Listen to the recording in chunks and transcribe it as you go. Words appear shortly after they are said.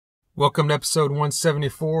Welcome to episode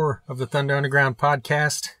 174 of the Thunder Underground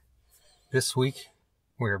podcast. This week,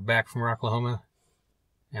 we're back from Rocklahoma,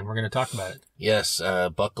 and we're going to talk about it. Yes,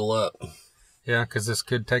 buckle up. Yeah, because this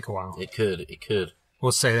could take a while. It could.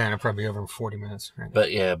 We'll say that, and it'll probably be over in 40 minutes. Right? But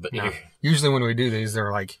no. Usually when we do these,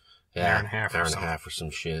 they're like an hour and a half or some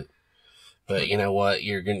shit. But you know what?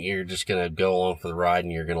 You're just going to go along for the ride,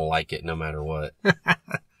 and you're going to like it no matter what.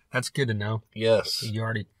 That's good to know. Yes. You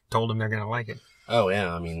already told them they're going to like it. Oh,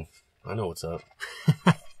 yeah. I mean, I know what's up.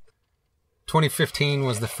 2015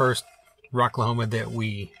 was the first Rocklahoma that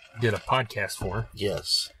we did a podcast for.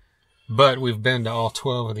 Yes. But we've been to all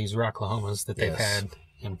 12 of these Rocklahomas that they've had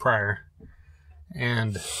in Pryor.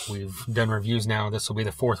 And we've done reviews now. This will be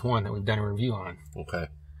the fourth one that we've done a review on. Okay.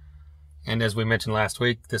 And as we mentioned last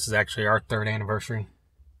week, this is actually our third anniversary.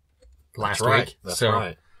 Last week. That's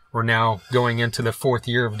right. We're now going into the fourth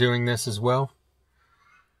year of doing this as well.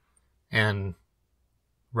 And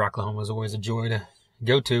Rocklahoma is always a joy to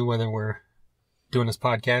go to, whether we're doing this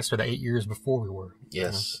podcast or the 8 years before we were.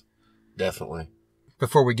 Yes, definitely.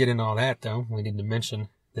 Before we get into all that, though, we need to mention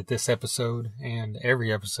that this episode and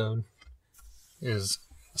every episode is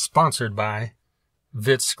sponsored by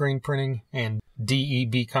Vitz Screen Printing and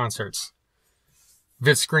DEB Concerts.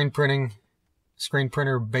 Vitz Screen Printing, screen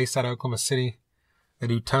printer based out of Oklahoma City. They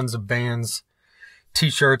do tons of bands,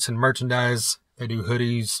 t-shirts and merchandise. They do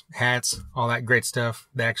hoodies, hats, all that great stuff.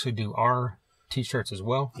 They actually do our t-shirts as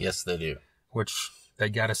well. Yes, they do. Which they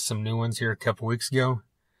got us some new ones here a couple weeks ago.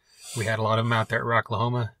 We had a lot of them out there at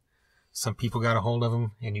Rocklahoma. Some people got a hold of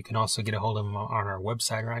them, and you can also get a hold of them on our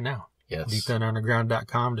website right now. Yes.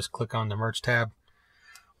 DeepThunderUnderground.com. Just click on the merch tab,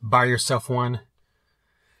 buy yourself one,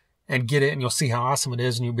 and get it, and you'll see how awesome it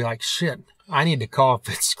is, and you'll be like, shit, I need to call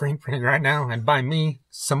Vitz Screen Printing right now and buy me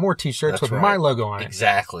some more t-shirts with my logo on it.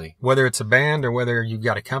 Exactly. Whether it's a band or whether you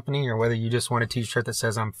got a company or whether you just want a t-shirt that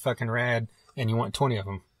says I'm fucking rad and you want 20 of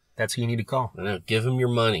them. That's who you need to call. I know. Give them your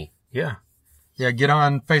money. Yeah. Yeah, get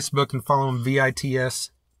on Facebook and follow them,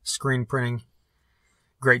 VITS Screen Printing.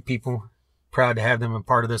 Great people. Proud to have them a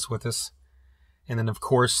part of this with us. And then, of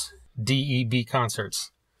course, DEB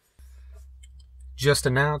Concerts. Just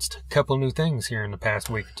announced a couple new things here in the past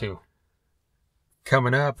week or two.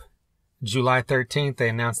 Coming up, July 13th, they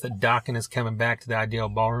announced that Dokken is coming back to the Ideal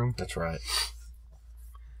Ballroom. That's right.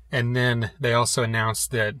 And then they also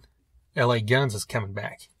announced that LA Guns is coming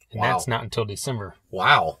back. And that's not until December.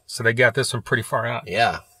 Wow. So they got this one pretty far out.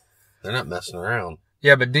 Yeah. They're not messing around.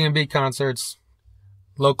 Yeah, but DMB Concerts,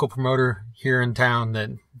 local promoter here in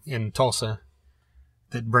town in Tulsa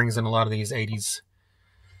that brings in a lot of these 80s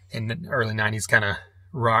and early 90s kind of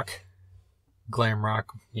rock, glam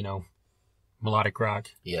rock, melodic rock.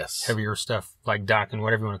 Yes. Heavier stuff like Dokken,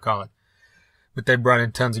 whatever you want to call it. But they brought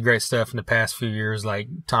in tons of great stuff in the past few years, like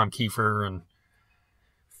Tom Keifer and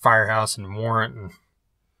Firehouse and Warrant, and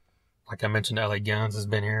like I mentioned, LA Guns has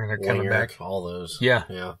been here. They're coming back. All those. Yeah.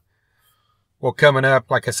 Yeah. Well, coming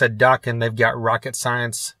up, like I said, Dokken, they've got Rocket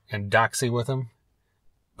Science and Doxy with them.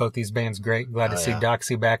 Both these bands great. Glad to see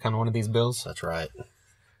Doxy back on one of these bills. That's right.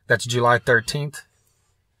 That's July 13th.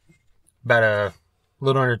 About a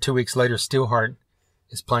little under 2 weeks later, Steelheart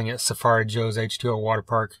is playing at Safari Joe's H2O Water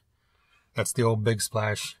Park. That's the old Big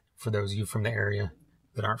Splash for those of you from the area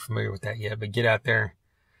that aren't familiar with that yet. But get out there.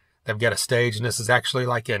 They've got a stage, and this is actually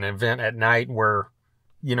like an event at night where,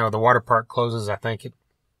 the water park closes, I think, at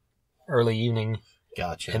early evening.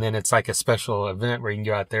 Gotcha. And then it's like a special event where you can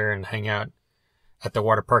go out there and hang out at the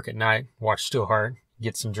water park at night, watch Steelheart,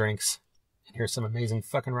 get some drinks, and hear some amazing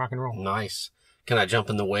fucking rock and roll. Nice. Can I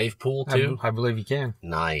jump in the wave pool, too? I believe you can.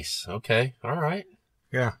 Nice. Okay. All right.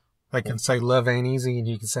 Yeah. They can say love ain't easy, and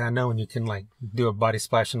you can say I know, and you can, do a body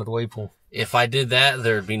splash into the wave pool. If I did that,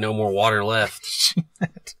 there'd be no more water left.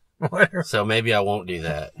 Whatever. So maybe I won't do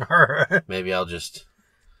that. All right. Maybe I'll just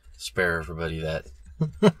spare everybody that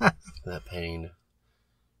pain.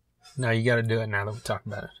 No, you got to do it now that we talk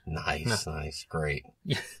about it. Nice. Great.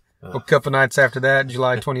 Yeah. Well, a couple nights after that,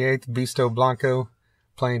 July 28th, Bisto Blanco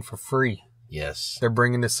playing for free. Yes. They're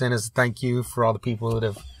bringing this in as a thank you for all the people that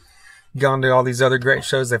have gone to all these other great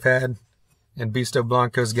shows they've had. And Bisto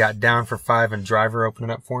Blanco's got Down for Five and Driver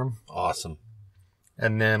opening up for them. Awesome.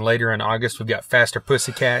 And then later in August, we've got Faster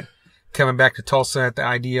Pussycat coming back to Tulsa at the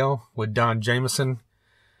IDL with Don Jameson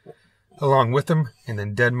along with them. And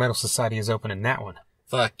then Dead Metal Society is opening that one.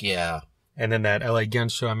 Fuck yeah. And then that LA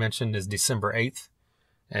Guns show I mentioned is December 8th.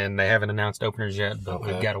 And they haven't announced openers yet, but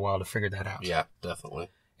we've got a while to figure that out. Yeah, definitely.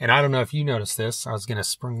 And I don't know if you noticed this. I was going to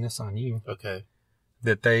spring this on you. Okay.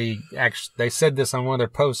 That they said this on one of their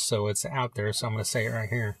posts, so it's out there, so I'm going to say it right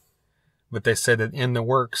here. But they said that in the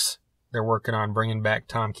works, they're working on bringing back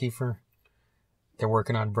Tom Keifer. they're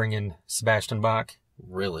working on bringing Sebastian Bach.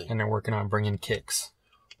 Really? And they're working on bringing Kicks.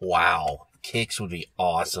 Wow. Kicks would be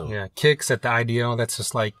awesome. Yeah, Kicks at the IDO, that's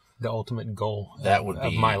just like the ultimate goal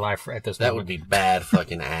of my life at this moment. That would be bad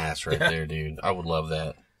fucking ass right there, dude. I would love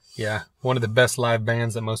that. Yeah, one of the best live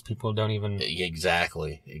bands that most people don't even...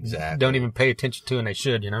 Exactly. Don't even pay attention to, and they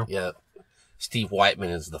should, you know? Yep. Steve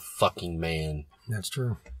Whiteman is the fucking man. That's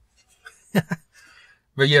true.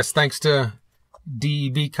 But yes, thanks to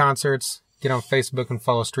DEB Concerts. Get on Facebook and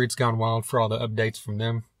follow Streets Gone Wild for all the updates from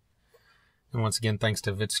them. And once again, thanks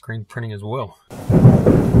to Vit Screen Printing as well.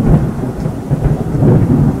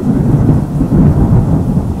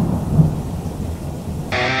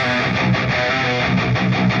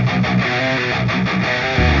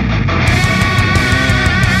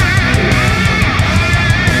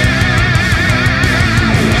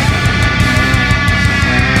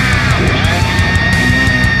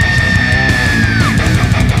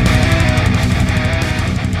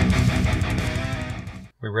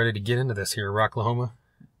 Ready to get into this here, Rocklahoma?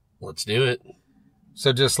 Let's do it.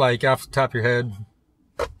 So just like off the top of your head,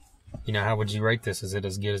 you know, how would you rate this? Is it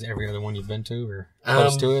as good as every other one you've been to or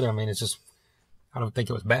close to it? I mean, it's just, I don't think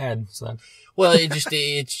it was bad. So. Well,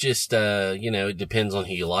 it's just, you know, it depends on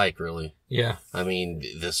who you like, really. Yeah. I mean,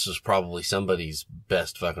 this was probably somebody's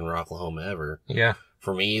best fucking Rocklahoma ever. Yeah.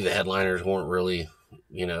 For me, the headliners weren't really,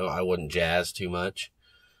 you know, I wasn't jazzed too much.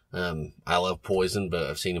 I love Poison, but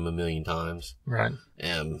I've seen them a million times. Right.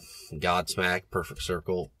 Godsmack, Perfect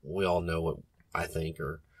Circle, we all know what I think,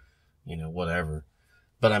 or, you know, whatever.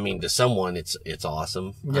 But I mean, to someone, it's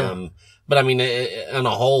awesome. Yeah. But I mean, on a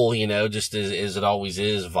whole, you know, just as it always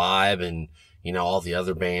is, vibe and, you know, all the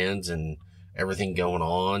other bands and everything going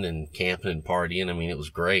on and camping and partying. I mean, it was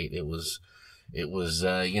great. It was,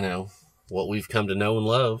 you know, what we've come to know and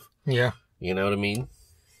love. Yeah. You know what I mean?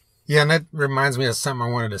 Yeah, and that reminds me of something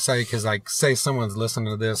I wanted to say, because, like, say someone's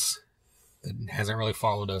listening to this that hasn't really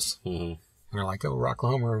followed us, and they're like, oh,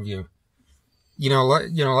 Rocklahoma review. You know, a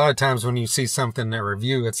lot of times when you see something in a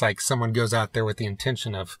review, it's like someone goes out there with the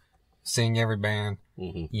intention of seeing every band,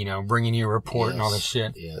 you know, bringing you a report and all this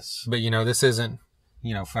shit. Yes. But, you know, this isn't,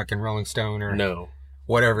 you know, fucking Rolling Stone or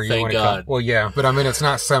whatever you Thank want to call it. Well, yeah, but I mean, it's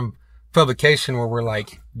not some publication where we're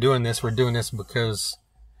like doing this. We're doing this because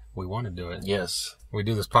we want to do it. Yes. We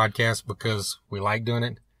do this podcast because we like doing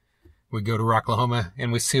it. We go to Rocklahoma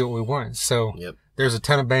and we see what we want. So there's a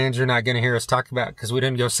ton of bands you're not going to hear us talk about because we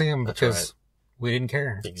didn't go see them because we didn't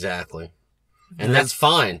care. Exactly. And that's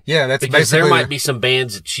fine. Yeah, that's because basically... there might be some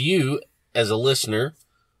bands that you, as a listener,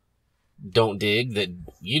 don't dig that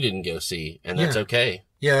you didn't go see, and that's okay.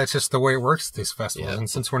 Yeah, that's just the way it works at these festivals. And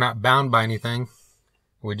since we're not bound by anything,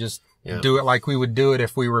 we just do it like we would do it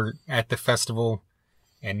if we were at the festival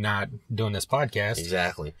and not doing this podcast.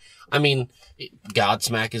 Exactly. I mean,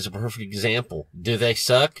 Godsmack is a perfect example. Do they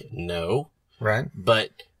suck? No. Right.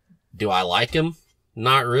 But do I like them?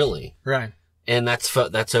 Not really. Right. And that's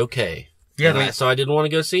okay. Yeah. So I didn't want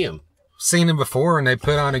to go see them. Seen them before, and they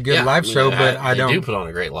put on a good live show, but I don't... They do put on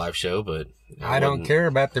a great live show, but... I don't care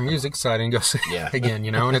about their music, so I didn't go see it again,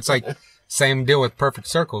 you know? And it's like, same deal with Perfect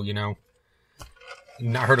Circle, you know?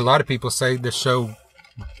 And I heard a lot of people say the show...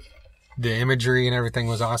 The imagery and everything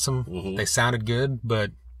was awesome. They sounded good,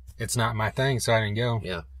 but it's not my thing, so I didn't go.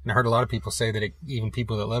 Yeah. And I heard a lot of people say that even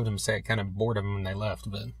people that loved them say it kind of bored them when they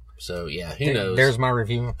left. But so, yeah, who knows? There's my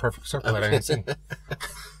review of Perfect Circle that I didn't see.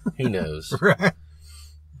 Who knows? Right.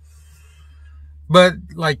 But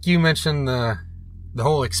like you mentioned, the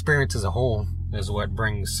whole experience as a whole is what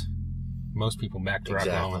brings most people back to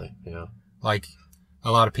Rocklahoma. Exactly, yeah. Like,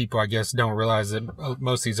 a lot of people, I guess, don't realize that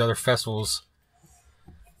most of these other festivals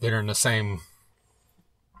that are in the same,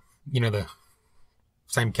 you know, the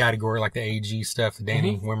same category, like the AG stuff, the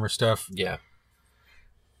Danny Wimmer stuff. Yeah.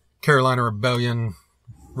 Carolina Rebellion,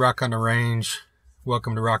 Rock on the Range,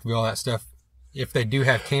 Welcome to Rockville, all that stuff. If they do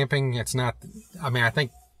have camping, it's not, I mean, I think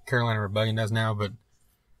Carolina Rebellion does now, but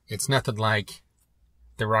it's nothing like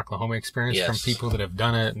the Rocklahoma experience from people that have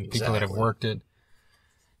done it and people that have worked it.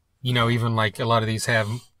 You know, even like a lot of these have...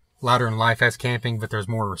 Louder in Life has camping, but there's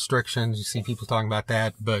more restrictions. You see people talking about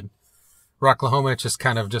that. But Rocklahoma, it's just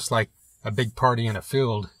kind of just like a big party in a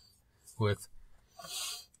field with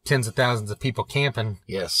tens of thousands of people camping.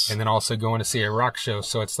 Yes. And then also going to see a rock show.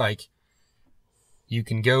 So it's like you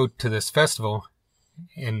can go to this festival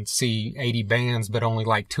and see 80 bands, but only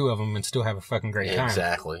like 2 of them and still have a fucking great time.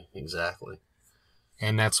 Exactly.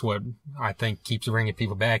 And that's what I think keeps bringing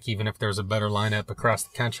people back, even if there's a better lineup across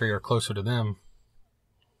the country or closer to them.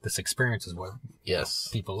 This experience is what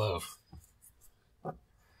people love.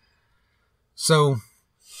 So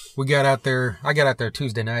we got out there. I got out there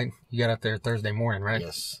Tuesday night. You got out there Thursday morning, right?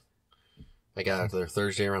 Yes. I got out there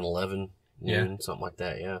Thursday around 11 noon, something like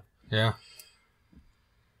that. Yeah. Yeah.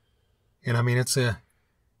 And I mean, it's a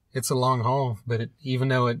long haul, but even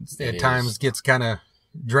though it at times gets kind of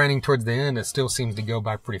draining towards the end, it still seems to go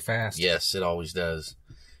by pretty fast. Yes, it always does.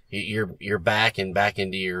 You're back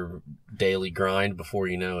into your daily grind before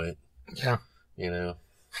you know it. Yeah. You know.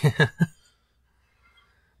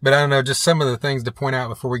 But I don't know, just some of the things to point out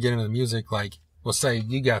before we get into the music. Like, we'll say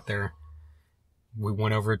you got there. We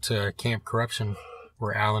went over to Camp Corruption,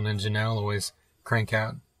 where Alan and Janelle always crank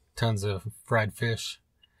out tons of fried fish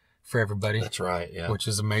for everybody. That's right, yeah. Which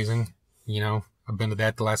is amazing. You know, I've been to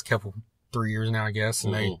that the last 3 years now, I guess.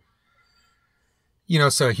 And they, you know,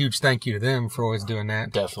 so a huge thank you to them for always doing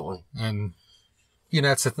that. Definitely. And, you know,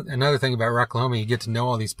 that's another thing about Rocklahoma. You get to know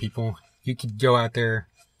all these people. You could go out there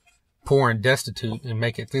poor and destitute and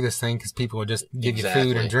make it through this thing because people will just give you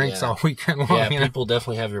food and drinks all weekend long. Yeah, you know? People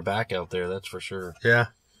definitely have your back out there, that's for sure. Yeah.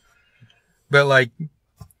 But like,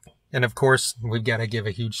 and of course, we've got to give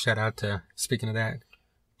a huge shout out to, speaking of that,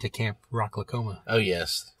 to Camp Rocklahoma. Oh,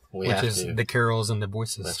 yes. Which is the Carols and the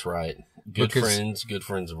Voices. That's right. Good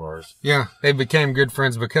friends of ours. Yeah, they became good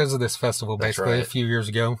friends because of this festival, That's basically, right. a few years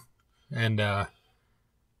ago. And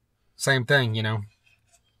same thing, you know.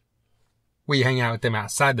 We hang out with them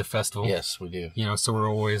outside the festival. Yes, we do. You know, so we're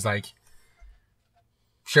always like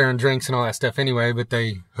sharing drinks and all that stuff anyway, but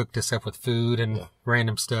they hooked us up with food and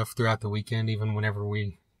random stuff throughout the weekend, even whenever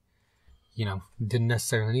we, you know, didn't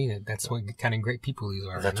necessarily need it. That's what kind of great people these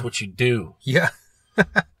are. That's what you do. Yeah.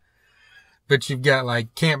 But you've got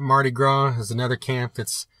like Camp Mardi Gras is another camp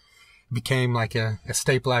that's became like a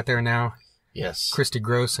staple out there now. Yes. Christy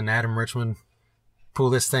Gross and Adam Richmond pull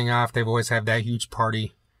this thing off. They've always had that huge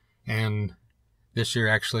party. And this year,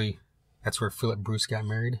 actually, that's where Philip Bruce got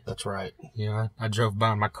married. That's right. Yeah, I drove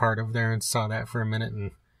by in my cart over there and saw that for a minute.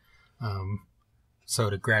 And so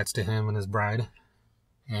congrats to him and his bride.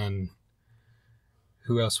 And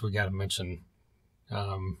who else we got to mention?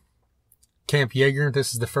 Camp Jaeger,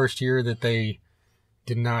 this is the first year that they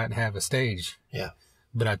did not have a stage. Yeah.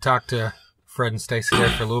 But I talked to Fred and Stacy there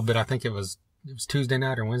for a little bit. I think it was Tuesday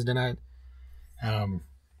night or Wednesday night.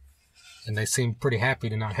 And they seemed pretty happy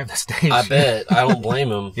to not have the stage. I bet. I don't blame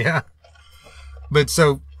them. Yeah. But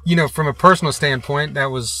so, you know, from a personal standpoint, there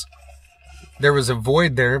was a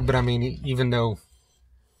void there. But I mean, even though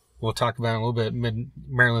we'll talk about it a little bit,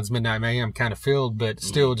 Maryland's Midnight Mayhem kind of filled, but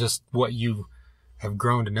still just what you have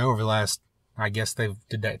grown to know over the last, I guess they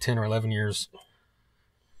did that 10 or 11 years.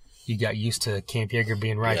 You got used to Camp Jaeger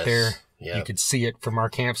being right there. Yep. You could see it from our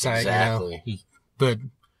campsite. Exactly. You know? But,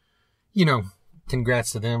 you know,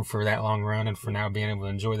 congrats to them for that long run and for now being able to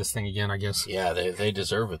enjoy this thing again, I guess. Yeah, they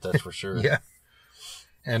deserve it, that's for sure. Yeah.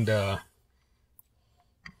 And I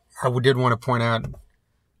did want to point out,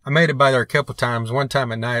 I made it by there a couple times, one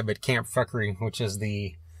time at night, but Camp Fuckery, which is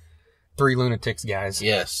the 3 Lunatics guys.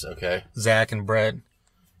 Yes, okay. Zach and Brett.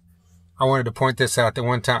 I wanted to point this out that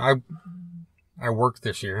one time, I worked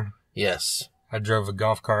this year. Yes. I drove a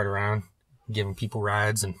golf cart around, giving people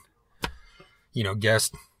rides and, you know,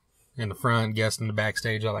 guests in the front, guests in the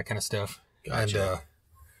backstage, all that kind of stuff. Gotcha. And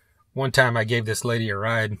one time I gave this lady a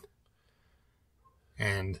ride,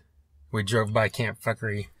 and we drove by Camp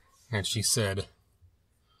Fuckery, and she said,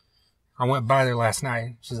 I went by there last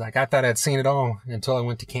night. She's like, I thought I'd seen it all until I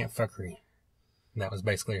went to Camp Fuckery. And that was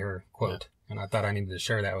basically her quote. Yeah. And I thought I needed to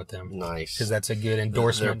share that with them. Nice. Because that's a good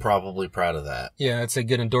endorsement. They're probably proud of that. Yeah, it's a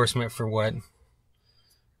good endorsement for what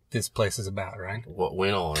this place is about, right? What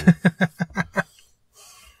went on.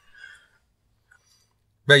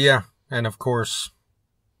 But yeah, and of course,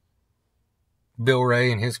 Bill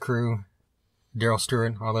Ray and his crew, Daryl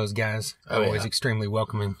Stewart, all those guys are always extremely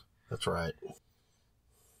welcoming. That's right.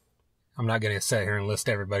 I'm not going to sit here and list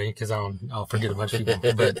everybody because I'll forget a bunch of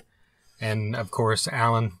people. But, and of course,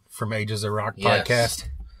 Alan from Ages of Rock podcast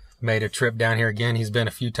made a trip down here again. He's been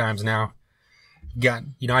a few times now.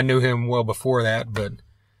 I knew him well before that, but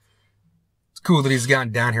it's cool that he's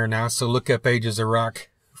gotten down here now. So look up Ages of Rock,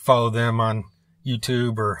 follow them on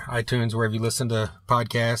YouTube or iTunes, wherever you listen to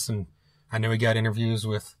podcasts. And I know he got interviews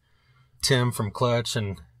with Tim from Clutch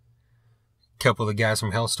and a couple of the guys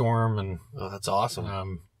from Halestorm and that's awesome.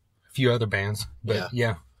 A few other bands. But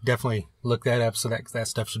yeah, definitely look that up. So that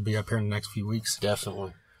stuff should be up here in the next few weeks.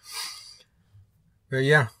 Definitely. But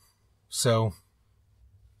yeah. So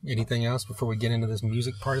anything else before we get into this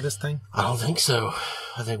music part of this thing? I don't think so.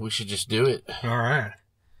 I think we should just do it. All right.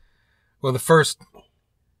 Well, the first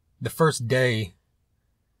day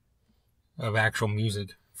of actual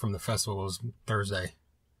music from the festival was Thursday.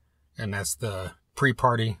 And that's the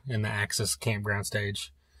pre-party in the Axis campground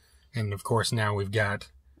stage. And of course now we've got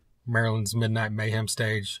Maryland's Midnight Mayhem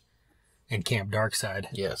stage and Camp Darkside.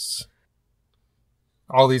 Yes.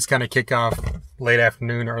 All these kind of kick off late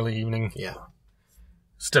afternoon, early evening. Yeah.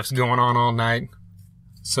 Stuff's going on all night.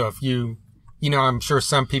 So if you know, I'm sure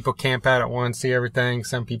some people camp out at once, see everything.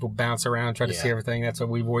 Some people bounce around, try to see everything. That's what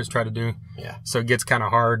we've always tried to do. Yeah. So it gets kind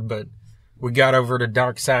of hard, but we got over to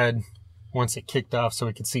Darkside once it kicked off so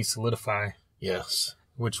we could see Solidify. Yes.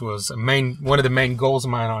 Which was one of the main goals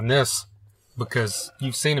of mine on this, because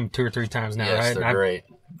you've seen them 2 or 3 times now, right? Yes, they're great.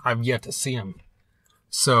 I've yet to see them.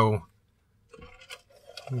 So,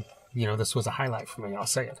 you know, this was a highlight for me, I'll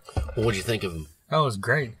say it. Well, what'd you think of them? Oh, it was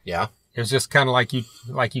great. Yeah. It was just kind of like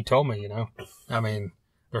you told me, you know. I mean,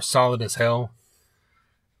 they're solid as hell.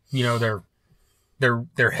 You know,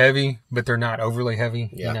 they're heavy, but they're not overly heavy.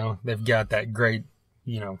 Yeah. You know, they've got that great,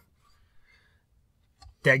 you know,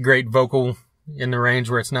 that great vocal in the range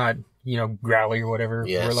where it's not, you know, growly or whatever.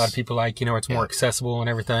 Yes. Where a lot of people like, you know, it's more accessible and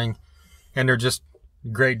everything. And they're just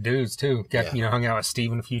great dudes too. You know, hung out with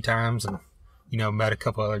Steven a few times and, you know, met a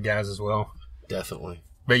couple other guys as well. Definitely.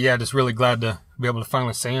 But yeah, just really glad to be able to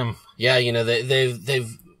finally see them. Yeah, you know, they've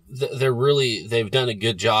done a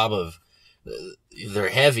good job of, they're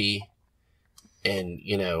heavy and,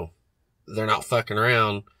 you know, they're not fucking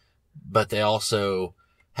around, but they also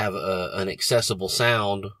have an accessible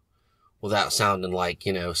sound without sounding like,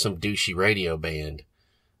 you know, some douchey radio band.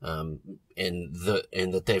 And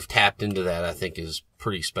that they've tapped into that, I think, is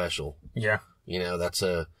pretty special. Yeah. You know, that's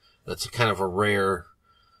a kind of a rare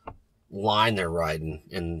line they're riding,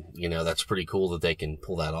 and, you know, that's pretty cool that they can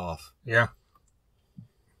pull that off. Yeah.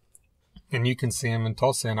 And you can see them in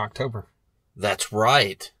Tulsa in October. That's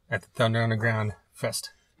right. At the Thunder Underground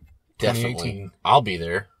Fest. Definitely. I'll be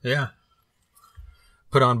there. Yeah.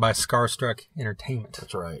 Put on by Scarstruck Entertainment.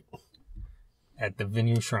 That's right. At the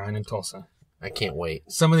Venue Shrine in Tulsa. I can't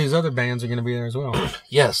wait. Some of these other bands are going to be there as well.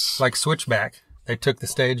 Yes. Like SwitchbacH. They took the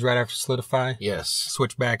stage right after Solidify. Yes.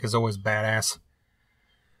 SwitchbacH is always badass.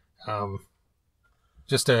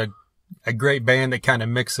 Just a great band that kind of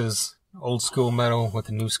mixes old school metal with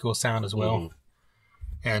a new school sound as well.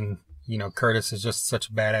 Mm-hmm. And, you know, Curtis is just such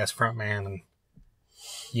a badass frontman. And,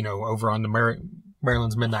 you know, over on the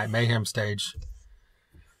Maryland's Midnight Mayhem stage,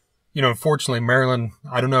 you know, unfortunately, Maryland,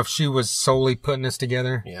 I don't know if she was solely putting this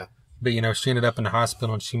together. Yeah. But, you know, she ended up in the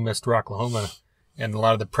hospital and she missed Rocklahoma. And a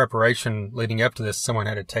lot of the preparation leading up to this, someone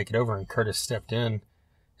had to take it over, and Curtis stepped in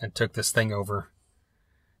and took this thing over.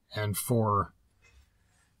 And from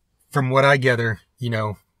what I gather, you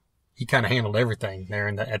know, he kind of handled everything there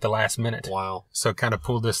at the last minute. Wow. So kind of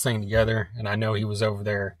pulled this thing together. And I know he was over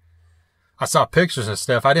there. I saw pictures and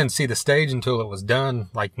stuff. I didn't see the stage until it was done,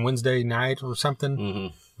 like Wednesday night or something. Mm-hmm.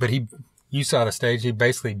 But you saw the stage. He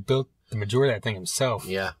basically built the majority of that thing himself.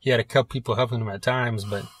 Yeah. He had a couple people helping him at times,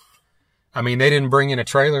 but I mean, they didn't bring in a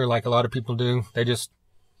trailer like a lot of people do.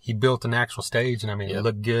 He built an actual stage, and I mean, It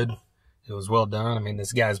looked good. It was well done. I mean,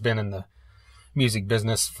 this guy's been in the music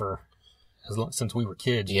business since we were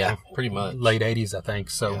kids. Yeah, you know? Pretty much. Late 80s, I think.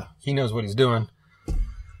 So He knows what he's doing.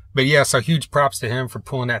 But yeah, so huge props to him for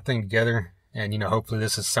pulling that thing together. And, you know, hopefully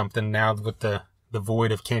this is something now with the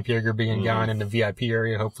void of Camp Jaeger being gone in the VIP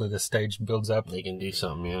area. Hopefully this stage builds up. They can do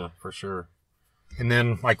something, yeah, for sure. And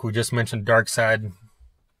then, like we just mentioned, Darkside.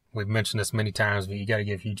 We've mentioned this many times, but you got to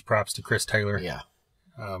give huge props to Chris Taylor. Yeah.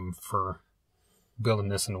 For building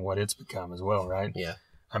this into what it's become as well, right? Yeah.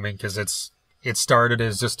 I mean, because it started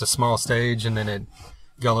as just a small stage, and then it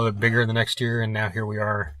got a little bit bigger the next year, and now here we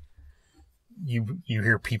are. You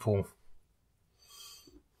hear people,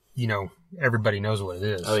 you know, everybody knows what it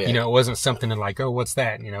is. Oh, yeah. You know, it wasn't something like, oh, what's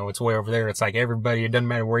that? You know, it's way over there. It's like everybody, it doesn't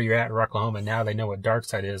matter where you're at in Rocklahoma, now they know what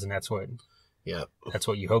Darkside is, and that's what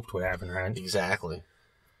you hoped would happen, right? Exactly.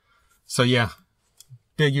 So, yeah,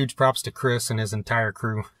 big, huge props to Chris and his entire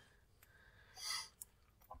crew.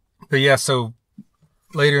 But, yeah, so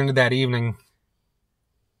later into that evening,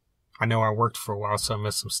 I know I worked for a while, so I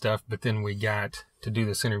missed some stuff, but then we got to do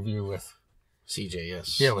this interview with CJ,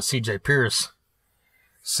 yes. Yeah, with CJ Pierce.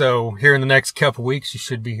 So, here in the next couple weeks, you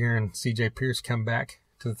should be hearing CJ Pierce come back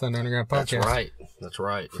to the Thunder Underground podcast. That's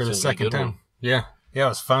right. For the second time. One. Yeah, it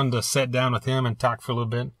was fun to sit down with him and talk for a little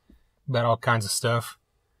bit about all kinds of stuff.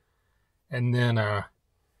 And then,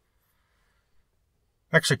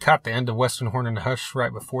 actually caught the end of Western Horn and the Hush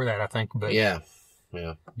right before that, I think. But yeah.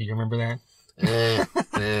 Do you remember that?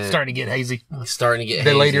 Starting to get hazy. Starting to get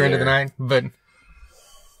hazy. Later into the night.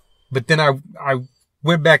 But then I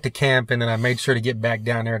went back to camp, and then I made sure to get back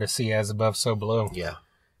down there to see As Above, So Below. Yeah.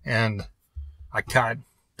 And I caught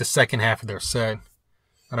the second half of their set.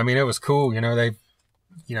 And I mean, it was cool. You know,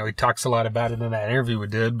 he talks a lot about it in that interview we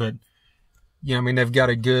did, but, you know, I mean, they've got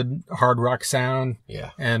a good hard rock sound.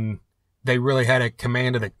 Yeah. And they really had a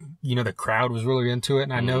command of the crowd was really into it.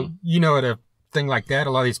 And I know, at a thing like that,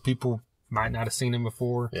 a lot of these people might not have seen him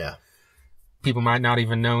before. Yeah. People might not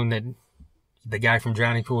even known that the guy from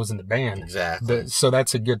Drowning Pool was in the band. Exactly. So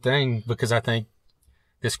that's a good thing, because I think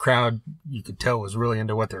this crowd, you could tell, was really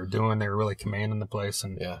into what they were doing. They were really commanding the place.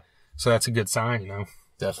 And so that's a good sign,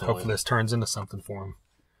 Definitely. Hopefully this turns into something for them.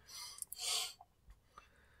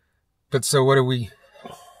 But so what are we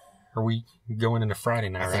going into Friday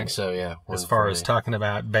now, right? I think so, yeah. As far as talking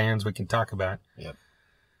about bands we can talk about. Yep.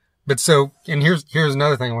 But so, and here's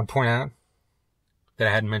another thing I want to point out that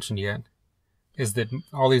I hadn't mentioned yet, is that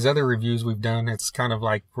all these other reviews we've done, it's kind of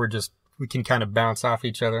like we can kind of bounce off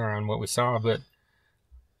each other on what we saw, but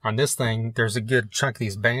on this thing, there's a good chunk of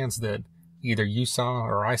these bands that either you saw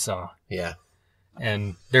or I saw. Yeah.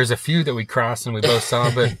 And there's a few that we crossed and we both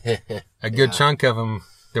saw, but a good chunk of them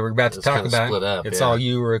that we're about to talk about, split up, it's all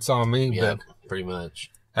you or it's all me. Yeah, but pretty much.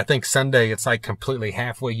 I think Sunday it's like completely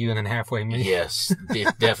halfway you and then halfway me. Yes,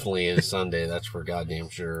 it definitely is Sunday. That's for goddamn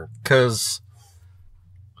sure. Because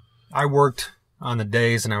I worked on the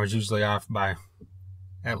days and I was usually off by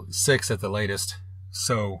at 6 at the latest.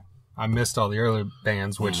 So I missed all the early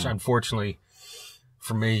bands, which unfortunately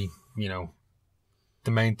for me,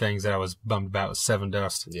 the main things that I was bummed about was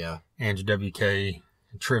Sevendust, Andrew WK,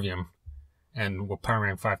 and Trivium. And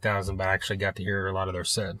Powerman 5000, but I actually got to hear a lot of their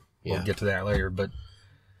set. We'll get to that later. But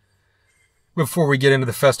before we get into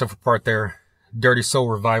the festival part there, Dirty Soul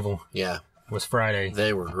Revival was Friday.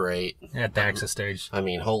 They were great. At the Access Stage. I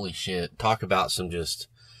mean, holy shit. Talk about some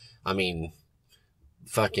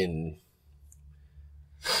fucking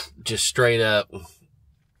just straight up,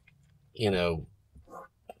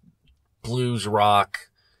 blues rock,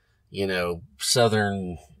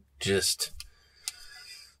 southern, just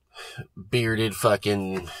bearded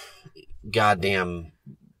fucking goddamn,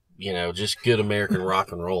 just good American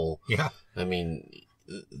rock and roll. Yeah. I mean,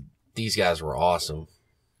 these guys were awesome.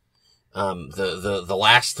 The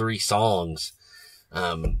last 3 songs,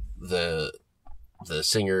 the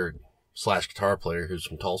singer / guitar player, who's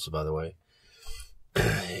from Tulsa, by the way,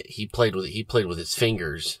 he played with his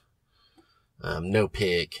fingers, no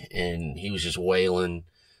pick, and he was just wailing.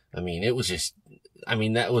 I mean, it was just,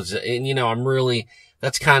 that was, and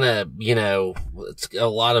that's kind of, it's a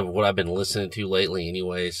lot of what I've been listening to lately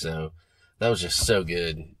anyway, so that was just so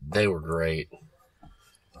good. They were great.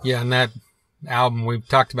 Yeah, and that album, we've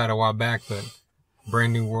talked about it a while back, but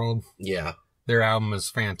Brand New World. Yeah. Their album is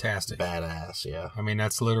fantastic. Badass, yeah. I mean,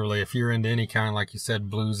 that's literally, if you're into any kind, like you said,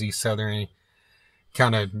 bluesy, southern,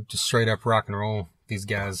 kind of just straight up rock and roll, these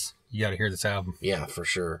guys, you got to hear this album. Yeah, for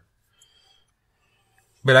sure.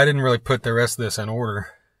 But I didn't really put the rest of this in order.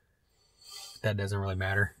 That doesn't really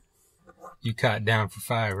matter. You caught Down for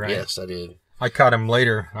 5, right? Yes, I did. I caught them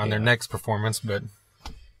later on their next performance, but...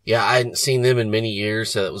 Yeah, I hadn't seen them in many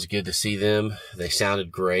years, so it was good to see them. They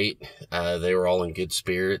sounded great. They were all in good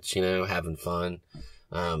spirits, having fun.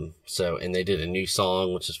 And they did a new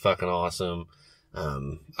song, which is fucking awesome.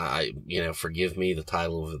 Forgive me, the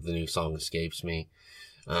title of the new song escapes me.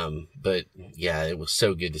 But yeah, it was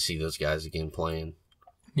so good to see those guys again playing.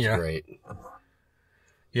 Yeah. Great.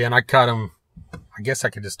 Yeah, and I caught them, I guess I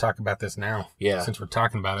could just talk about this now. Yeah. Since we're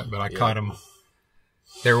talking about it, but I caught them,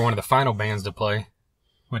 they were one of the final bands to play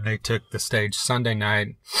when they took the stage Sunday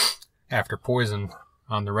night after Poison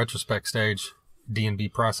on the Retrospect stage, D&B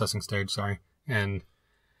processing stage, sorry. And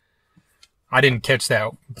I didn't catch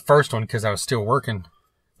the first one because I was still working,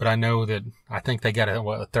 but I know that I think they got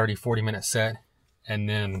a 30, 40 minute set. And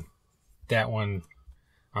then that one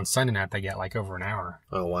on Sunday night, they got like over an hour.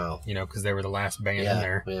 Oh, wow. Because they were the last band in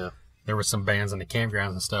there. Yeah. There were some bands in the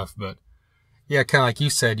campgrounds and stuff, but yeah, kind of like you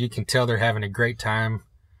said, you can tell they're having a great time.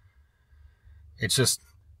 It's just,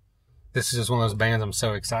 this is just one of those bands I'm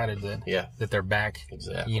so excited that they're back.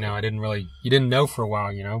 Exactly. You didn't know for a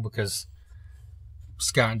while, because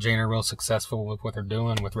Scott and Jane are real successful with what they're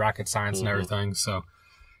doing with Rocket Science and everything. So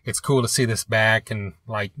it's cool to see this back. And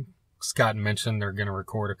like Scott mentioned, they're going to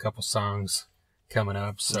record a couple songs coming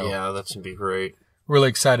up. So yeah, that's going to be great. Really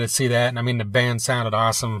excited to see that. And I mean, the band sounded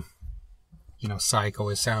awesome. Psych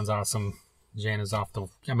always sounds awesome. Jane is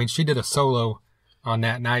she did a solo on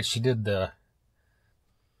that night. She did the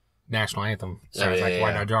national anthem. Sorry,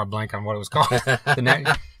 why did I draw a blank on what it was called?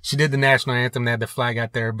 She did the national anthem. They had the flag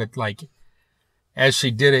out there, but like, as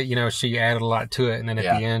she did it, she added a lot to it. And then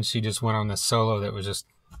at the end, she just went on this solo that was just,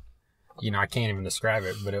 I can't even describe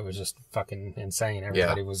it, but it was just fucking insane.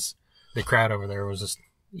 Everybody the crowd over there was just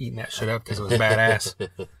eating that shit up because it was badass.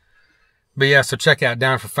 But yeah, so check out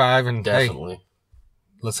Down for 5 and definitely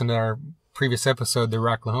listen to our previous episode, the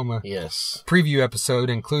Rocklahoma preview episode,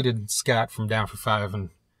 included Scott from Down for 5, and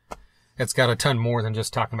it's got a ton more than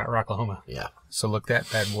just talking about Rocklahoma. Yeah. So look that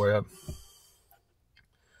bad boy up.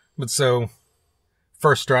 But so,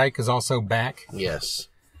 Firstryke is also back. Yes.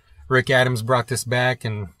 Rick Adams brought this back,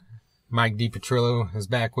 and Mike DiPetrillo is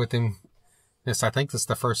back with him. I think this is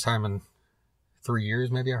the first time in 3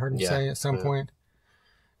 years, maybe I heard him say at some point.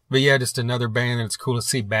 But yeah, just another band that it's cool to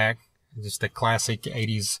see back. Just the classic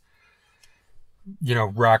 80s,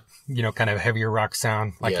 rock, kind of heavier rock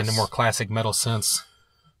sound, like in the more classic metal sense.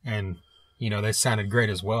 And, they sounded great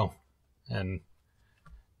as well. And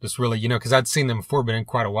just really, because I'd seen them before, but in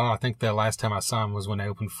quite a while. I think the last time I saw them was when they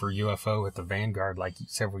opened for UFO at the Vanguard, like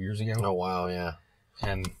several years ago. Oh, wow, yeah.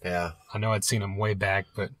 And I know I'd seen them way back,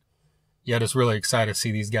 but yeah, just really excited to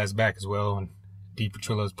see these guys back as well. And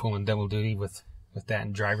DiPetrillo's pulling double duty with that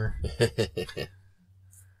and Driver.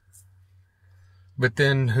 But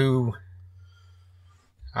then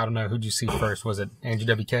I don't know, who'd you see first? Was it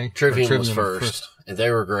Andrew WK? Trivium was first. And they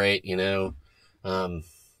were great, They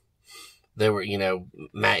were,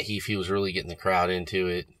 Matt Heafy was really getting the crowd into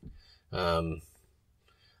it.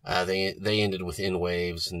 They ended with In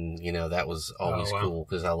Waves, and, that was always cool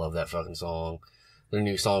because I love that fucking song. Their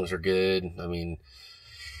new songs are good. I mean,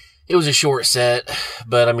 it was a short set,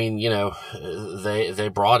 but I mean, they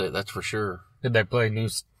brought it, that's for sure. Did they play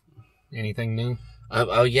anything new?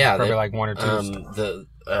 Oh yeah. Probably like one or two.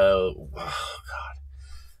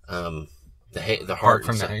 The Heart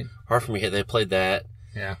from the Hate. Heart from the Hate. They played that.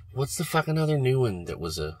 Yeah. What's the fucking other new one that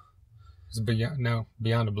was a...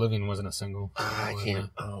 Beyond Oblivion wasn't a single. I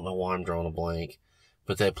don't know why I'm drawing a blank.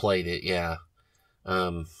 But they played it, yeah.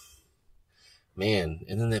 Man, and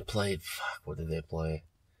then they played... what did they play?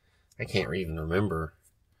 I can't even remember.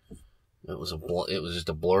 It was just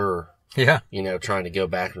a blur. Yeah. Trying to go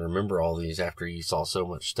back and remember all these after you saw so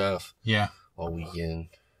much stuff. Yeah. All weekend.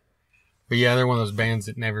 But yeah, they're one of those bands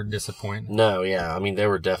that never disappoint. No, yeah. I mean, they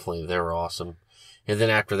were awesome. And then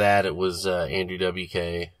after that, it was Andrew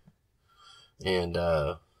WK. And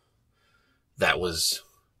that was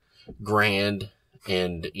grand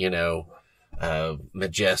and,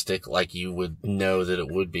 majestic like you would know that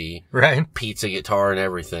it would be. Right. Pizza guitar and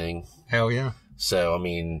everything. Hell yeah. So, I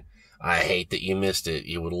mean, I hate that you missed it.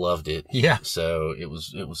 You would have loved it. Yeah. So it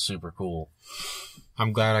was super cool.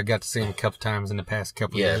 I'm glad I got to see him a couple times in the past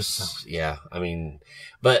couple years. Yes. So. Yeah. I mean,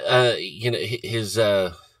 but,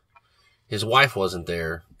 his wife wasn't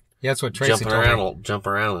there. Yeah, that's what Tracy told me.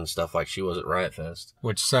 Jumping around and stuff like she was at Riot Fest.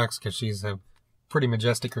 Which sucks because she's pretty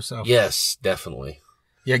majestic herself. Yes, definitely.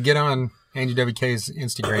 Yeah, get on Andrew WK's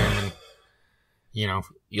Instagram and,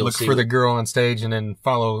 look for the girl on stage and then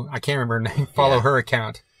follow, I can't remember her name, follow her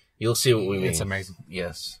account. You'll see what we mean. It's amazing.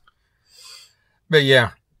 Yes. But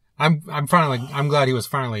yeah, I'm glad he was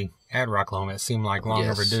finally at Rocklahoma. It seemed like long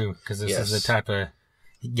overdue because this is the type of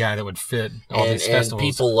guy that would fit all these festivals.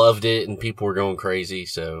 And people loved it and people were going crazy.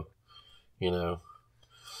 So, Well,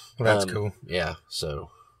 that's cool. Yeah.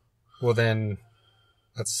 So. Well, then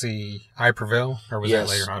let's see. I Prevail, or was that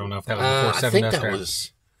later? I don't know if that was before Sevendust. I think that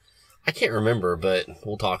was. I can't remember, but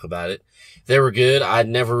we'll talk about it. They were good. I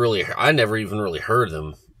never even really heard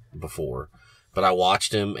them before, but I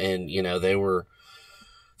watched them, and they were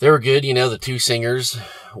good. The two singers,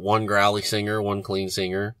 one growly singer, one clean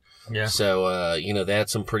singer. Yeah. So they had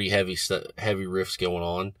some pretty heavy riffs going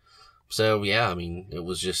on. So yeah, I mean, it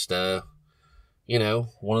was just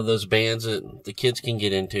one of those bands that the kids can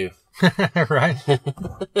get into. Right.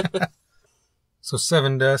 So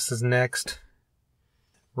Sevendust is next.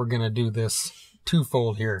 We're going to do this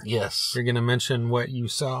twofold here. Yes. You're going to mention what you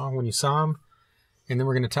saw when you saw them, and then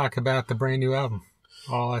we're going to talk about the brand new album,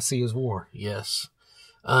 All I See Is War. Yes.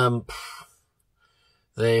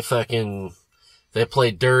 They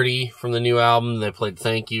played Dirty from the new album. They played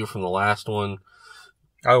Thank You from the last one.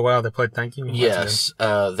 Oh, wow. They played Thank You? Yes.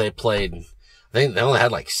 They played, I think they only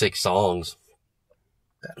had like 6 songs.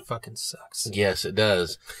 That fucking sucks. Yes, it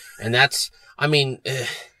does. And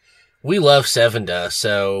we love Sevendust,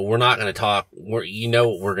 so we're not going to talk. What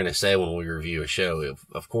we're going to say when we review a show.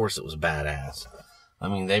 Of course, it was badass. I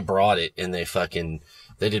mean, they brought it, and they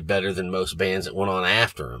did better than most bands that went on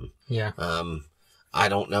after them. Yeah. I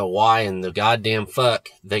don't know why in the goddamn fuck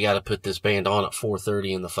they got to put this band on at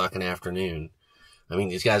 4:30 in the fucking afternoon. I mean,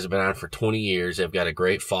 these guys have been on for 20 years. They've got a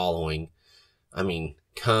great following. I mean,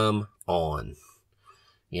 come on.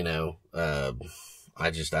 I don't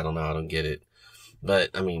know. I don't get it.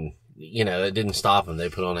 But, I mean, it didn't stop them. They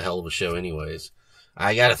put on a hell of a show anyways.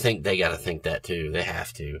 I gotta think they gotta think that too. They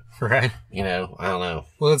have to. Right. I don't know.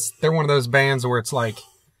 Well, they're one of those bands where it's like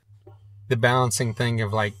the balancing thing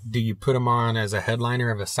of like, do you put them on as a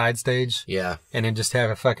headliner of a side stage? Yeah. And then just have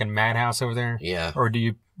a fucking madhouse over there? Yeah. Or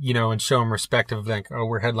do you know, and show them respect of like, oh,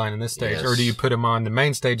 we're headlining this stage? Yes. Or do you put them on the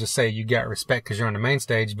main stage to say you got respect because you're on the main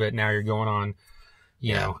stage, but now you're going on,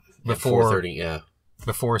 you know, before 4:30, yeah.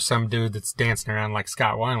 Before some dude that's dancing around like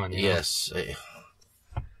Scott Weiland. You know? Yes.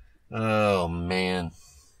 Oh, man.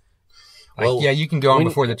 Like, well, yeah, you can go on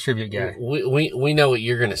before the tribute guy. We know what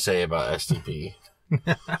you're going to say about STP.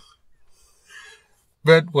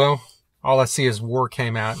 But, well, all I see is War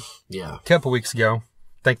came out a couple weeks ago.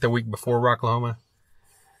 I think the week before Rocklahoma.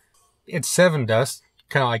 It's Sevendust.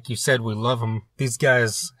 Kind of like you said, we love them. These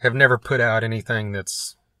guys have never put out anything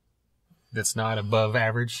that's not above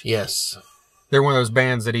average. Yes. They're one of those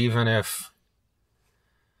bands that even if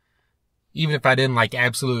I didn't like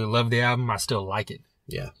absolutely love the album, I still like it.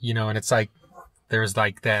 Yeah. You know, and it's like there's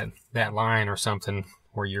like that line or something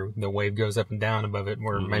where the wave goes up and down above it,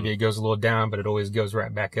 where maybe it goes a little down, but it always goes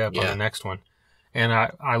right back up on the next one. And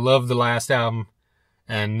I love the last album,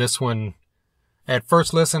 and this one, at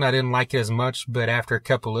first listen, I didn't like it as much, but after a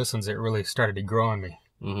couple listens, it really started to grow on me.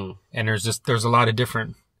 Mm-hmm. And there's a lot of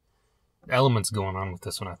different elements going on with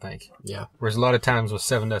this one, I think. Yeah. Whereas a lot of times with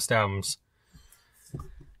Sevendust albums,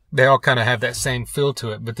 they all kind of have that same feel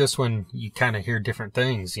to it, but this one, you kind of hear different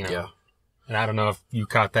things, you know? Yeah. And I don't know if you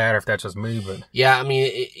caught that or if that's just me, but... Yeah, I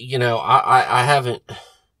mean, you know, I haven't...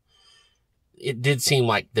 It did seem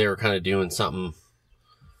like they were kind of doing something,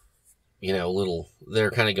 you know,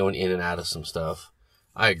 they're kind of going in and out of some stuff.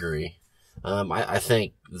 I agree. I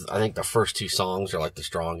think the first two songs are like the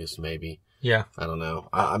strongest, maybe. Yeah. I don't know.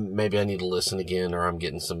 Maybe I need to listen again, or I'm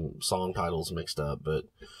getting some song titles mixed up, but,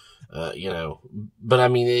 you know, but I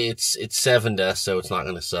mean, it's Sevendust, so it's not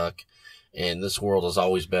going to suck. And this world is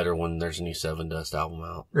always better when there's a new Sevendust album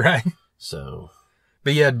out. Right. So.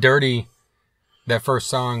 But yeah, Dirty, that first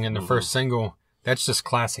song and the first single, that's just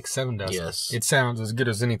classic Sevendust. Yes. It sounds as good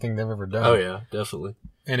as anything they've ever done. Oh yeah, definitely.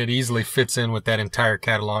 And it easily fits in with that entire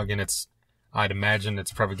catalog, and I'd imagine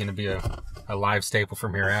it's probably going to be a live staple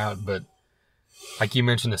from here out, but like you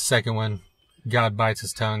mentioned, the second one, God Bites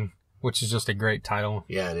His Tongue, which is just a great title.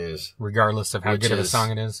 Yeah, it is. Regardless of how good of a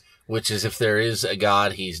song it is. Which is, if there is a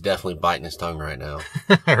God, he's definitely biting his tongue right now.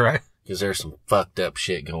 Right. Because there's some fucked up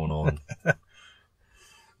shit going on.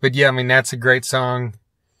 But yeah, I mean, that's a great song.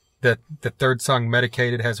 The third song,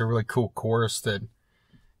 Medicated, has a really cool chorus that,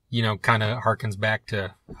 you know, kind of harkens back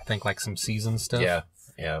to, I think, like some Season stuff. Yeah,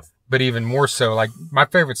 yeah. But even more so, like, my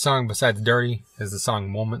favorite song besides Dirty is the song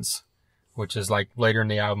Moments, which is like later in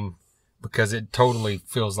the album, because it totally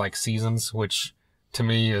feels like Seasons, which to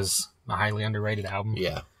me is a highly underrated album.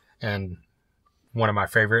 Yeah. And one of my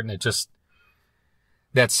favorite. And it just,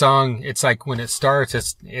 that song, it's like when it starts,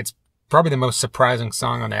 it's probably the most surprising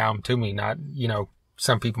song on the album to me. Not, you know,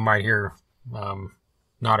 some people might hear,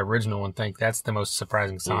 not original and think that's the most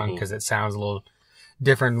surprising song because it sounds a little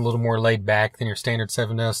different, a little more laid back than your standard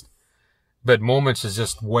Sevendust. But Moments is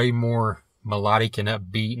just way more melodic and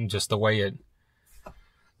upbeat, and just the way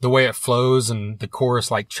it flows, and the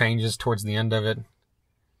chorus like changes towards the end of it.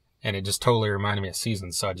 And it just totally reminded me of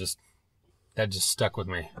Seasons. So that just stuck with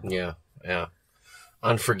me. Yeah. Yeah.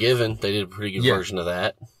 Unforgiven. They did a pretty good version of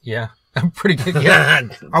that. Yeah. I'm pretty good. Yeah.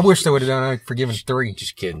 I wish they would have done Unforgiven 3.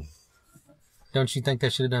 Just kidding. Don't you think they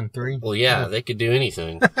should have done 3? Well, yeah, they could do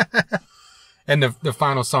anything. And the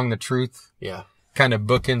final song, The Truth. Yeah. Kind of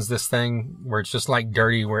bookends this thing where it's just like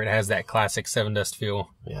Dirty, where it has that classic Sevendust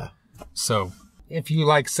feel. Yeah. So if you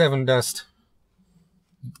like Sevendust,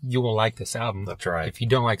 you will like this album. That's right. If you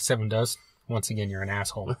don't like Sevendust, once again, you're an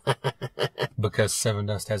asshole. Because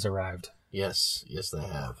Sevendust has arrived. Yes. Yes, they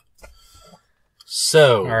have.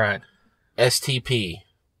 So. All right. STP.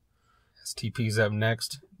 STP's up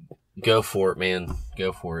next. Go for it, man.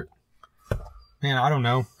 Go for it. Man, I don't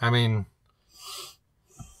know. I mean,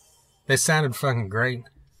 they sounded fucking great.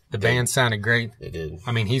 The band sounded great. They did.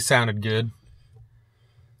 I mean, he sounded good.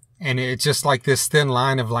 And it's just like this thin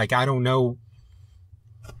line of like, I don't know.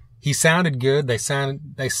 He sounded good. I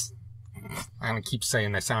don't keep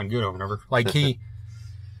saying they sound good over and over. Like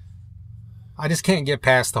I just can't get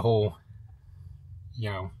past the whole, you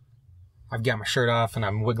know, I've got my shirt off and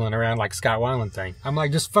I'm wiggling around like Scott Weiland thing. I'm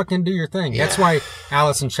like, just fucking do your thing. Yeah. That's why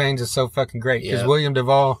Alice in Chains is so fucking great. Because William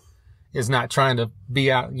Duvall is not trying to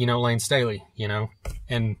be out, you know, Lane Staley, you know.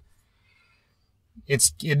 And it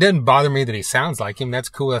doesn't bother me that he sounds like him. That's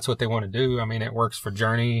cool. That's what they want to do. I mean, it works for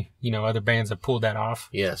Journey. You know, other bands have pulled that off.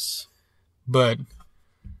 Yes. But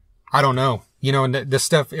I don't know. You know, and the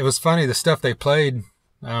stuff, it was funny. The stuff they played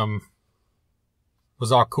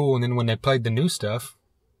was all cool. And then when they played the new stuff,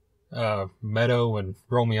 Meadow and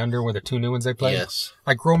Roll Me Under were the two new ones they played. Yes.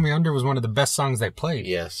 Like Roll Me Under was one of the best songs they played.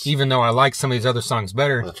 Yes. Even though I like some of these other songs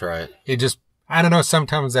better. That's right. It just, I don't know,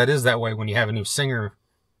 sometimes that is that way when you have a new singer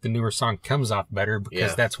the newer song comes off better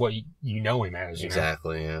because that's what you know him as.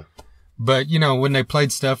 Exactly, yeah. But, you know, when they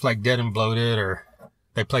played stuff like Dead and Bloated, or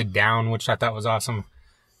they played Down, which I thought was awesome,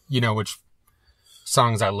 you know, which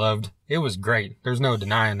songs I loved, it was great. There's no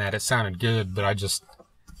denying that. It sounded good, but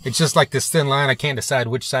it's just like this thin line. I can't decide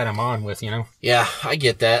which side I'm on with, you know? Yeah, I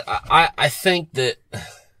get that. I think that,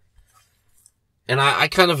 and I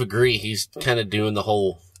kind of agree. He's kind of doing the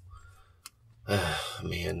whole,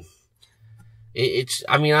 man.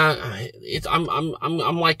 I'm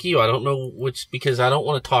like you. I don't know which, because I don't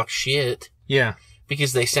want to talk shit. Yeah.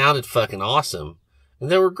 Because they sounded fucking awesome. And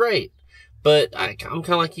they were great. But I'm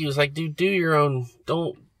kind of like you. It's like, dude, do your own,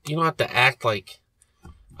 you don't have to act like,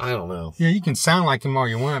 I don't know. Yeah, you can sound like him all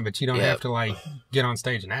you want, but you don't have to, like, get on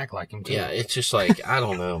stage and act like him, too. Yeah, it's just like, I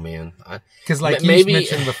don't know, man. Because, like you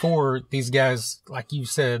mentioned before, these guys, like you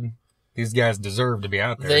said, these guys deserve to be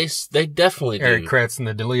out there. They definitely do. Eric Kretz and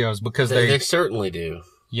the DeLeos, because they certainly do.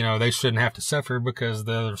 You know, they shouldn't have to suffer because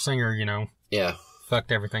the other singer, you know,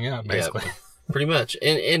 fucked everything up, basically. Yeah, pretty much.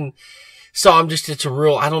 And so it's a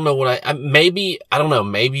real, I don't know what I don't know,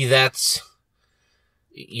 maybe that's,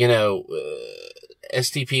 you know,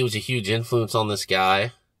 STP was a huge influence on this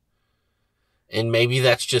guy. And maybe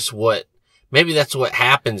that's what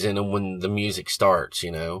happens in him when the music starts, you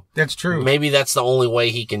know? That's true. Maybe that's the only way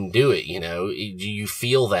he can do it, you know? You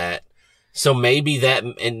feel that. So maybe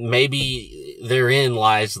therein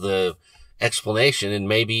lies the explanation, and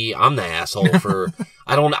maybe I'm the asshole for,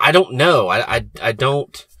 I don't know. So I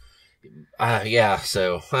don't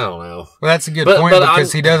know. Well, that's a good point,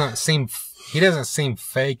 because he doesn't seem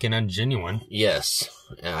fake and ungenuine. Yes,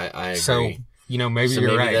 I agree. So, you know, maybe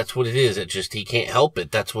you're right. That's what it is. It just, he can't help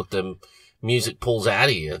it. That's what the music pulls out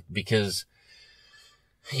of you, because,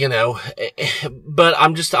 you know, but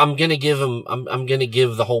I'm going to give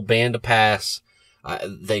the whole band a pass.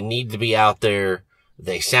 They need to be out there.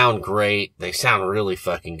 They sound great. They sound really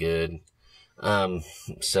fucking good.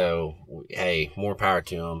 So, hey, more power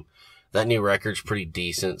to them. That new record's pretty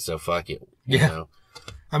decent, so fuck it. You know?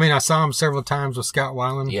 I mean, I saw him several times with Scott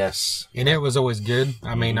Weiland. Yes. And it was always good.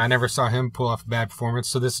 I mean, I never saw him pull off a bad performance,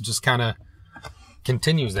 so this just kind of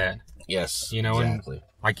continues that. Yes, you know, exactly. And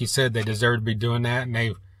like you said, they deserve to be doing that,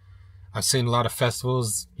 and I've seen a lot of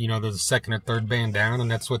festivals, you know, they're the second or third band down,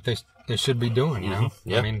 and that's what they should be doing, you know?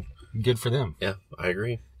 Yeah. I mean, good for them. Yeah, I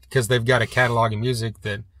agree. Because they've got a catalog of music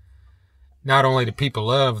that not only do people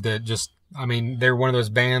love, that just, I mean, they're one of those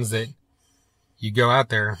bands that you go out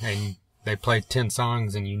there and they play 10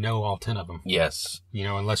 songs and you know all 10 of them. Yes. You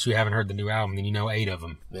know, unless you haven't heard the new album, then you know 8 of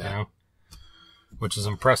them, you know? Which is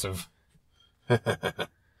impressive.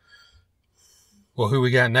 Well, who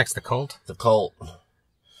we got next? The Cult? The Cult.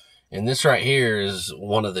 And this right here is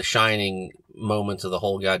one of the shining moments of the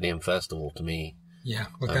whole goddamn festival to me. Yeah,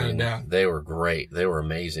 without a doubt. They were great. They were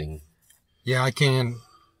amazing. Yeah, I can't,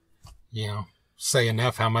 you know, say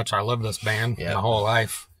enough how much I love this band my whole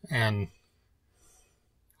life. And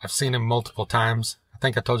I've seen them multiple times. I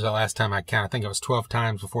think I told you that last time I counted. I think it was 12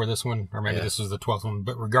 times before this one, or maybe this was the 12th one.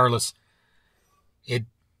 But regardless, it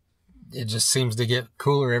just seems to get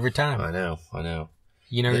cooler every time. I know.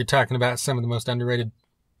 You know, you're talking about some of the most underrated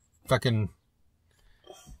fucking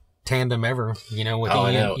tandem ever, you know, with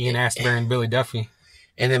Ian Astbury and Billy Duffy.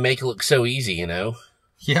 And they make it look so easy, you know?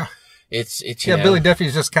 Yeah. It's you know, Billy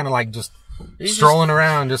Duffy's just kind of like he's strolling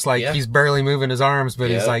around, just like he's barely moving his arms,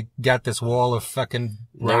 but he's like got this wall of fucking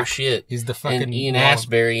rock. No shit. He's the fucking and Ian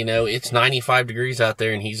Astbury, you know, it's 95 degrees out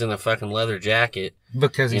there and he's in a fucking leather jacket.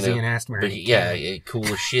 Because he's Ian Astbury. But cool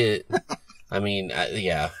as shit. I mean,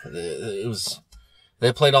 it was,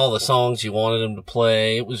 they played all the songs you wanted them to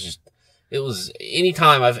play. It was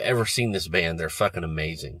anytime I've ever seen this band, they're fucking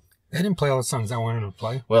amazing. They didn't play all the songs I wanted them to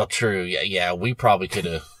play. Well, true. Yeah, we probably could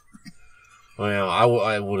have. Well,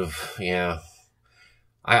 I would have,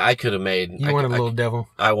 I could have made. You wanted a Little Devil.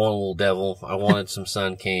 I wanted a Little Devil. I wanted some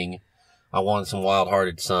Sun King. I wanted some Wild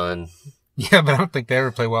Hearted Sun. Yeah, but I don't think they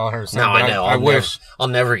ever play Wild Hearted Sun. No, I know. I wish. I'll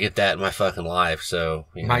never get that in my fucking life, so.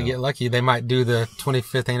 Might get lucky. They might do the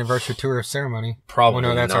 25th anniversary tour ceremony. Probably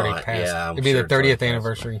no, that's not. Already passed. Yeah, it'd be the 30th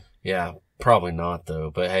anniversary. Yeah, probably not,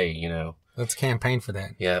 though. But hey, you know. Let's campaign for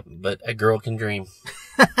that. Yeah, but a girl can dream.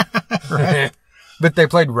 Right. But they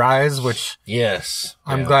played Rise, which. Yes.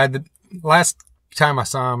 I'm glad that last time I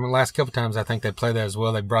saw them, the last couple times I think they played that as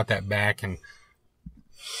well. They brought that back, and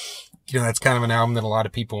you know, that's kind of an album that a lot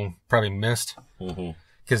of people probably missed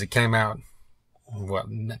because it came out,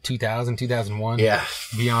 2000, 2001? Yeah.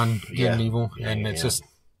 Beyond Good and Evil. Yeah, and it's just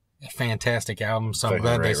a fantastic album. So I'm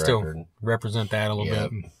glad they still represent that a little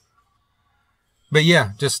bit. But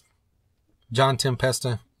yeah, just John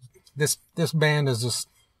Tempesta. This band is just,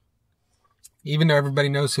 even though everybody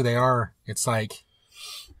knows who they are, it's like,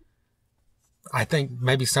 I think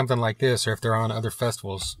maybe something like this, or if they're on other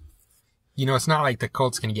festivals, you know, it's not like the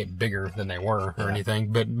cult's going to get bigger than they were or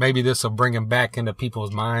anything, but maybe this will bring them back into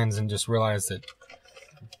people's minds and just realize that,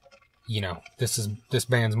 you know, this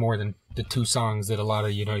band's more than the 2 songs that a lot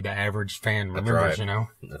of, you know, the average fan remembers, you know?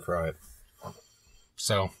 That's right.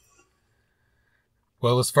 So,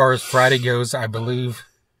 well, as far as Friday goes, I believe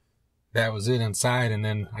that was it inside, and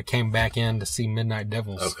then I came back in to see Midnight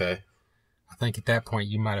Devils. Okay. I think at that point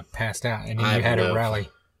you might have passed out, and then you had a rally.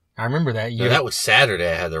 I remember that. No, that was Saturday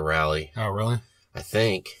I had the rally. Oh, really? I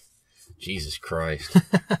think. Jesus Christ.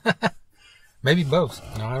 Maybe both.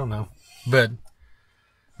 No, I don't know. But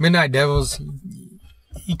Midnight Devils,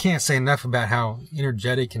 you can't say enough about how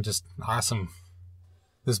energetic and just awesome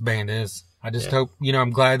this band is. I just hope, you know,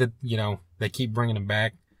 I'm glad that, you know, they keep bringing them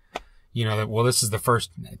back. You know, that, well, this is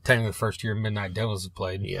technically the first year Midnight Devils have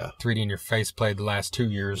played. Yeah. 3D in Your Face played the last 2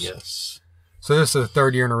 years. Yes. So this is the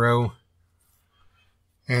 3rd year in a row.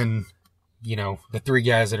 And, you know, the 3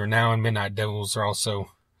 guys that are now in Midnight Devils are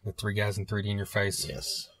also the 3 guys in 3D in Your Face.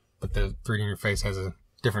 Yes. But the 3D in Your Face has a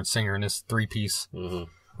different singer in this 3-piece. Mm-hmm.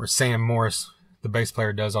 Where Sam Morris, the bass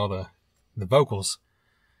player, does all the vocals.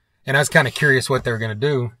 And I was kind of curious what they were going to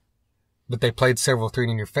do. But they played several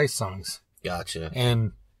 3D in Your Face songs. Gotcha.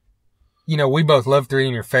 And, you know, we both love 3D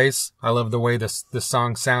in Your Face. I love the way the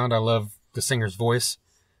songs sound. I love the singer's voice.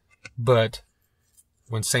 But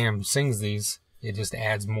when Sam sings these, it just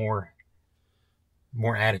adds more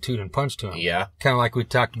attitude and punch to him. Yeah. Kind of like we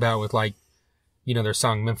talked about with, like, you know, their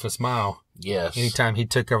song Memphis Mile. Yes. Anytime he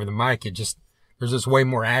took over the mic, there's just way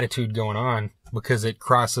more attitude going on because it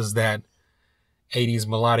crosses that 80s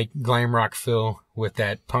melodic glam rock feel with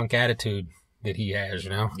that punk attitude that he has, you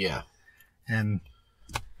know? Yeah. And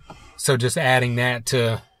so just adding that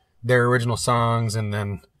to their original songs, and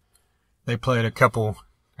then they played a couple,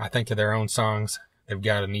 I think, of their own songs. They've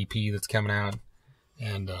got an EP that's coming out.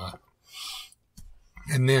 And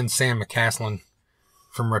then Sam McCaslin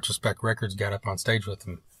from Retrospect Records got up on stage with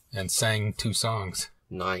them and sang 2 songs.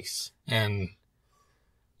 Nice. And,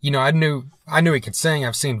 you know, I knew he could sing.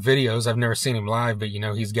 I've seen videos. I've never seen him live, but, you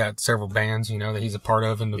know, he's got several bands, you know, that he's a part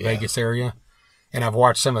of in the Vegas area. And I've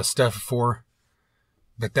watched some of the stuff before.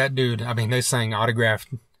 But that dude, I mean, they sang Autograph,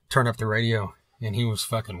 Turn Up the Radio, and he was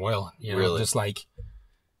fucking well, you know, really? Just like,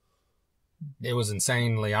 it was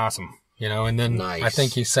insanely awesome, you know. And then nice. I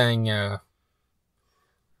think he sang, I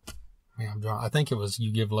think it was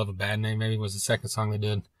You Give Love a Bad Name, maybe was the second song they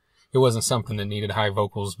did. It wasn't something that needed high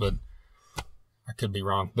vocals, but I could be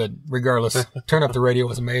wrong. But regardless, Turn Up the Radio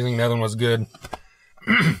was amazing. The other one was good.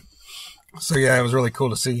 So yeah, it was really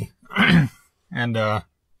cool to see. And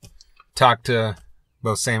talked to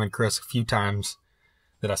both Sam and Chris a few times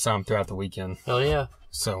that I saw them throughout the weekend. Oh yeah.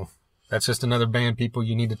 So that's just another band, people,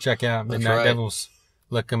 you need to check out. That's Midnight right. Devils.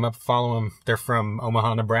 Look them up, follow them. They're from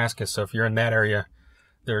Omaha, Nebraska. So if you're in that area,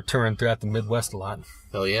 they're touring throughout the Midwest a lot.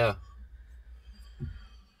 Oh yeah.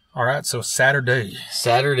 All right, so Saturday.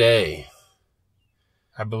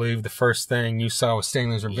 I believe the first thing you saw was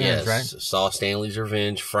Stanleys Revenge, right? Saw Stanleys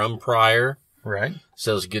Revenge from Pryor. Right.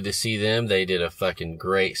 So it was good to see them. They did a fucking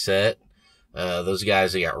great set. Those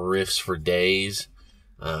guys, they got riffs for days.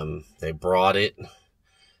 They brought it.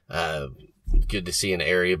 Good to see an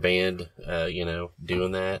area band, you know,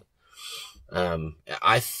 doing that.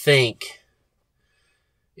 I think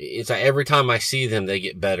it's like every time I see them, they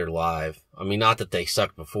get better live. I mean, not that they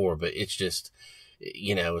sucked before, but it's just,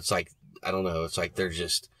 you know, it's like, I don't know. It's like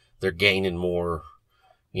they're gaining more,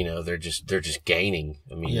 you know, they're just gaining.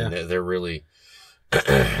 I mean, they're really,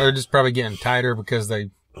 they're just probably getting tighter because they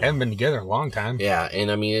haven't been together a long time. Yeah. And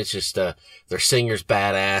I mean, it's just, their singer's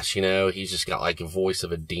badass, you know, he's just got like a voice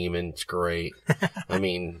of a demon. It's great. I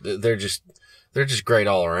mean, they're just great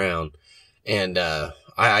all around. And,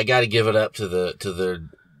 I got to give it up to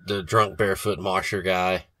the drunk barefoot mosher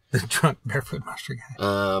guy. The drunk barefoot mosher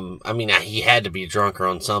guy. I mean, he had to be drunk or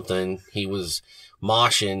on something. He was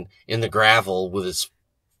moshing in the gravel with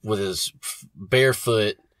his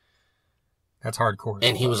barefoot. That's hardcore.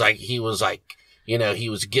 And he was like, you know, he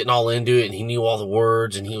was getting all into it and he knew all the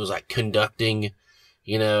words and he was like conducting,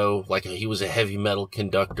 you know, like he was a heavy metal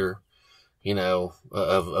conductor, you know,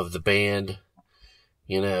 of the band,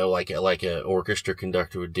 you know, like a orchestra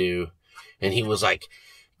conductor would do. And he was like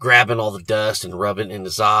grabbing all the dust and rubbing it in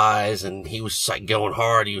his eyes, and he was like going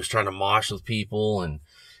hard. He was trying to mosh with people and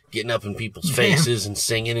getting up in people's faces and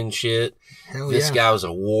singing and shit. This guy was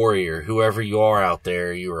a warrior. Whoever you are out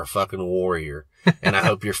there, you are a fucking warrior. And I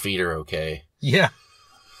hope your feet are okay. Yeah.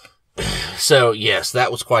 So, yes,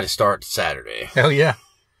 that was quite a start to Saturday. Hell yeah.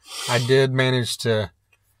 I did manage to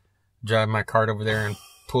drive my cart over there and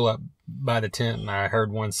pull up by the tent, and I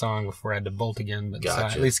heard one song before I had to bolt again. But so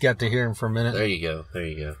I at least got to hear him for a minute. There you go. There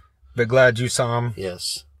you go. But glad you saw him.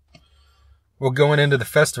 Yes. Well, going into the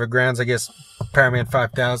festival grounds, I guess Powerman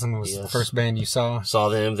 5000 was the first band you saw. Saw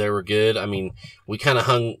them. They were good. I mean, we kind of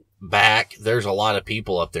hung back. There's a lot of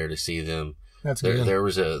people up there to see them. That's good. There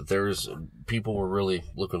was people were really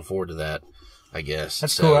looking forward to that, I guess.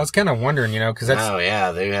 That's cool. I was kind of wondering, because that's... Oh,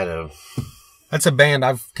 yeah. They had That's a band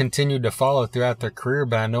I've continued to follow throughout their career,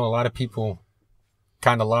 but I know a lot of people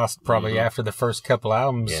kind of lost probably after the first couple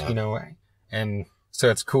albums, and so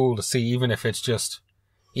it's cool to see, even if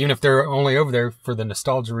they're only over there for the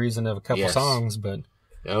nostalgia reason of a couple songs, but.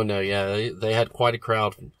 Oh no, yeah, they had quite a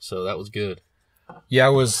crowd, so that was good. Yeah, I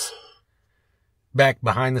was back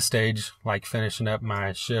behind the stage, like finishing up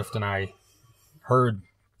my shift, and I heard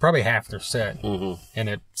probably half their set, and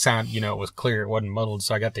it sounded, it was clear, it wasn't muddled,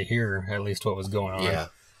 so I got to hear at least what was going on. Yeah.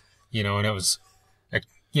 And it was,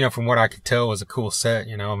 from what I could tell, it was a cool set,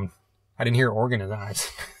 I didn't hear organized.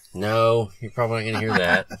 No, you're probably not going to hear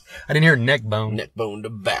that. I didn't hear neck bone. Neck bone to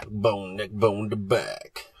backbone, neck bone to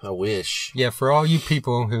back. I wish. Yeah, for all you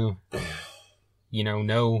people who,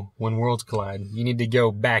 know When Worlds Collide, you need to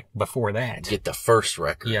go back before that. Get the first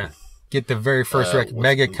record. Yeah. Get the very first record,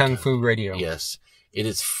 Mega Kung Fu Radio. Yes. It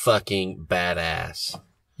is fucking badass.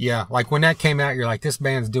 Yeah, like when that came out, you're like, this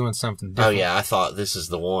band's doing something different. Oh yeah, I thought this is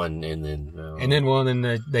the one, and then...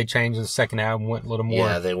 then they changed the second album, went a little more...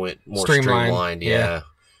 Yeah, they went more streamlined, yeah.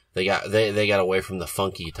 They got away from the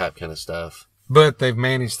funky type kind of stuff. But they've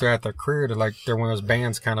managed throughout their career to, they're one of those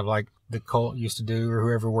bands kind of like the Cult used to do, or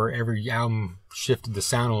whoever, where every album shifted the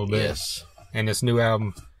sound a little bit. Yes. And this new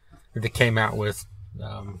album that they came out with,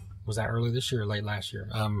 was that early this year or late last year?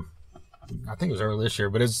 I think it was early this year,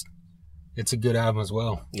 but it's a good album as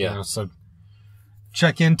well. Yeah. So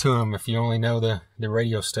check into them if you only know the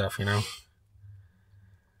radio stuff,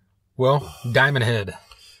 Well, Diamond Head.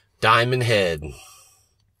 Diamond Head.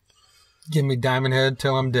 Give me Diamond Head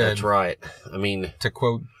till I'm dead. That's right. I mean... To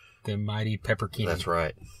quote the mighty Pepper Keenan. That's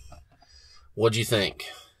right. What'd you think?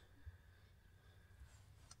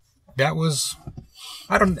 That was...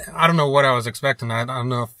 I don't know what I was expecting. I don't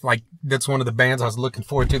know if, that's one of the bands I was looking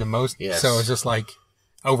forward to the most. Yes. So it was just,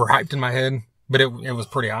 overhyped in my head. But it was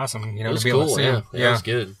pretty awesome, it was to be cool, able to see yeah. them. Yeah, it was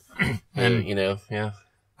good. And, yeah.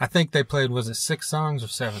 I think they played, was it 6 songs or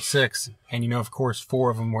 7? 6. And, of course, 4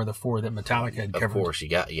 of them were the 4 that Metallica had covered. Of course,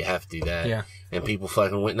 you have to do that. Yeah. And people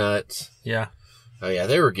fucking went nuts. Yeah. Oh, yeah,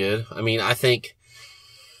 they were good. I mean, I think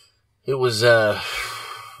it was,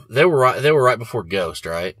 they were right before Ghost,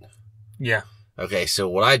 right? Yeah. Okay, so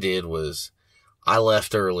what I did was I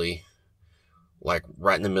left early,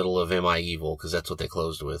 right in the middle of Am I Evil, because that's what they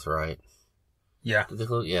closed with, right? Yeah. Did they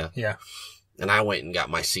close? Yeah. Yeah. And I went and got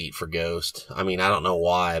my seat for Ghost. I mean, I don't know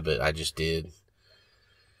why, but I just did.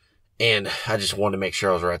 And I just wanted to make sure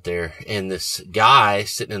I was right there. And this guy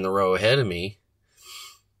sitting in the row ahead of me,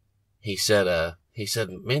 he said,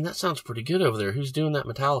 man, that sounds pretty good over there. Who's doing that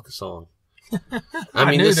Metallica song?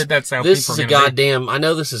 I knew that's how this people is a goddamn, I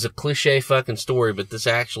know this is a cliche fucking story, but this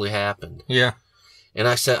actually happened. Yeah. And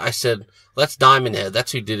I said, that's Diamond Head.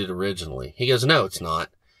 That's who did it originally. He goes, no, it's not.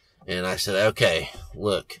 And I said, okay,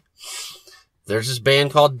 look, there's this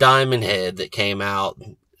band called Diamond Head that came out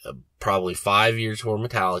probably 5 years before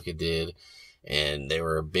Metallica did. And they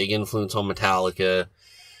were a big influence on Metallica.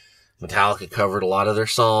 Metallica covered a lot of their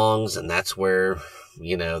songs, and that's where,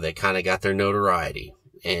 they kind of got their notoriety.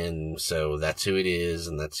 And so that's who it is,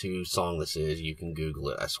 and that's whose song this is. You can Google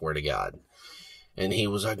it, I swear to God. And he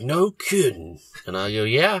was like, no kidding. And I go,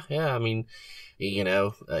 yeah, I mean,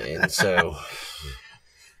 and so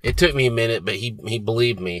it took me a minute, but he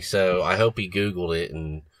believed me. So I hope he Googled it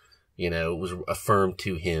and, it was affirmed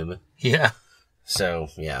to him. Yeah. So,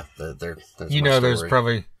 yeah, that's there's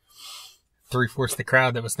probably 3/4 of the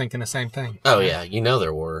crowd that was thinking the same thing. Oh, yeah,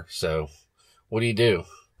 there were. So what do you do?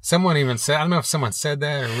 Someone even said, I don't know if someone said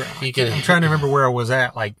that, or I'm trying to remember where I was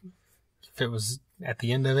at, if it was at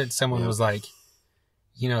the end of it, someone was like,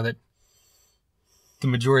 that the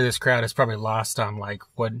majority of this crowd is probably lost on,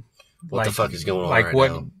 what the fuck is going on right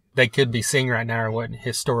what now? They could be seeing right now, or what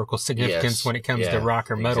historical significance when it comes to rock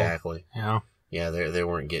or metal. Exactly. Yeah, they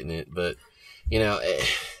weren't getting it, but,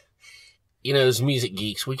 as music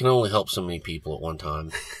geeks, we can only help so many people at one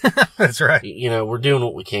time. That's right. We're doing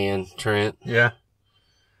what we can, Trent. Yeah.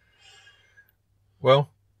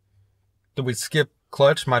 Well, did we skip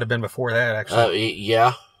Clutch? Might have been before that, actually.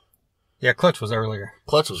 Yeah. Yeah, Clutch was earlier.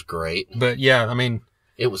 Clutch was great. But yeah, I mean...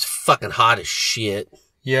 It was fucking hot as shit.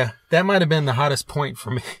 Yeah, that might have been the hottest point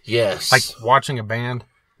for me. Yes. Watching a band.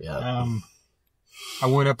 Yeah. I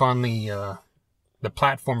went up on the the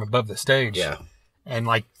platform above the stage. Yeah. And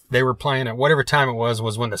like they were playing at whatever time it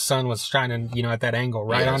was when the sun was shining, you know, at that angle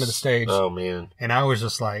right onto the stage. Oh man. And I was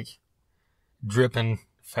just like dripping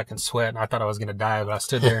fucking sweat. And I thought I was going to die, but I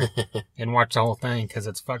stood there and watched the whole thing because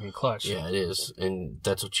it's fucking clutch. Yeah, it is. And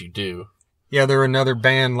that's what you do. Yeah, there were another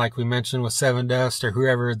band, like we mentioned, with Sevendust or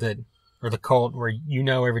whoever or the Cult, where you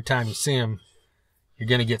know every time you see them, you're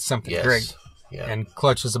going to get something great. Yeah. And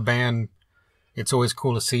Clutch is a band, it's always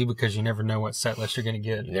cool to see because you never know what set list you're going to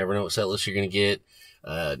get. You never know what set list you're going to get.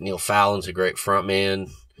 Neil Fallon's a great front man.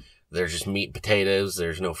 There's just meat and potatoes.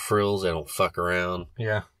 There's no frills. They don't fuck around.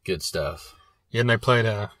 Yeah. Good stuff. Yeah, and they played,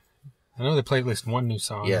 I know they played at least one new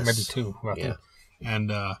song. Yes. Maybe two. I think.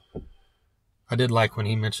 And I did like when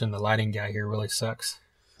he mentioned the lighting guy here really sucks.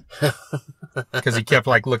 Because he kept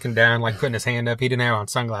like looking down, like putting his hand up. He didn't have on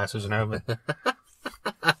sunglasses, you know, but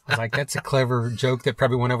I was like, that's a clever joke that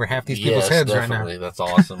probably went over half these people's heads definitely. right now. That's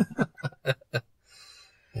awesome.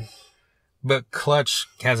 But Clutch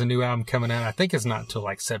has a new album coming out. I think it's not until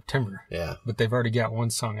like September. Yeah. But they've already got one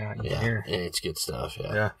song out. You can hear. And it's good stuff.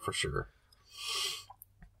 Yeah. For sure.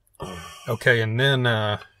 Okay, and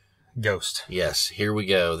then Ghost. Yes, here we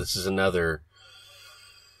go. This is another.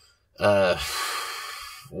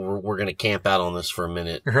 We're gonna camp out on this for a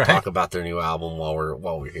minute. Right. Talk about their new album while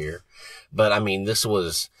we're here. But I mean, this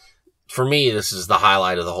was, for me, this is the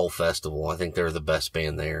highlight of the whole festival. I think they're the best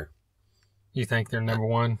band there. You think they're number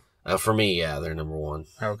one? For me, yeah, they're number one.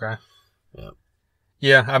 Okay. Yeah.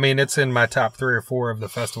 Yeah, I mean, it's in my top 3 or 4 of the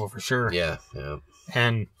festival for sure. Yeah.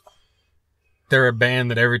 And they're a band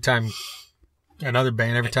that every time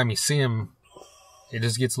you see them, it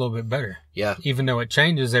just gets a little bit better. Yeah. Even though it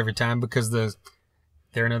changes every time because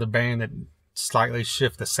they're another band that slightly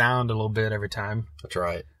shift the sound a little bit every time. That's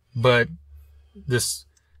right. But this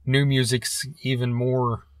new music's even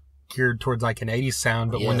more geared towards like an 80s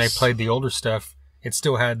sound, but when they played the older stuff, it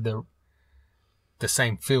still had the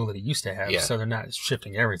same feel that it used to have. Yeah. So they're not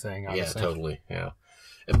shifting everything, obviously. Yeah, totally. Yeah.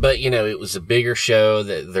 But, you know, it was a bigger show.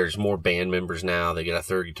 That there's more band members now. They got a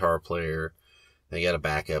third guitar player. They got a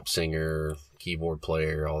backup singer, keyboard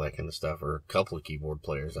player, all that kind of stuff, or a couple of keyboard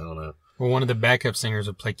players. I don't know. Well, one of the backup singers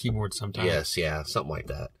would play keyboard sometimes. Yes, yeah, something like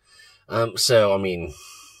that. So, I mean,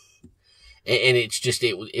 and it's just,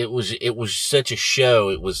 it was such a show.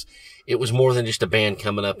 It was more than just a band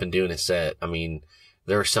coming up and doing a set. I mean,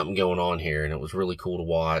 there was something going on here, and it was really cool to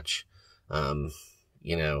watch.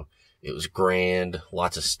 You know, it was grand,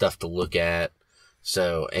 lots of stuff to look at.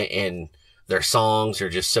 So, and their songs are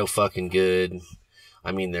just so fucking good.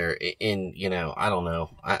 I mean, they're in, you know, I don't know.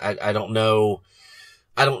 I don't know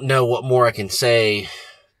what more I can say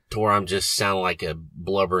to where I'm just sound like a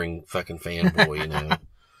blubbering fucking fanboy, you know.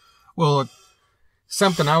 Well,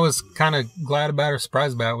 something I was kind of glad about or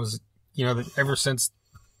surprised about was, you know, that ever since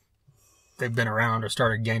they've been around or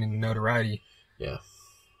started gaining notoriety,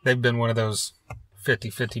 they've been one of those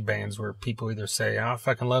 50-50 bands where people either say, I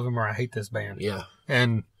fucking love them or I hate this band. Yeah.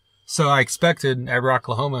 And so I expected at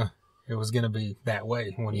Rocklahoma it was going to be that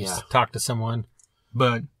way when you talk to someone.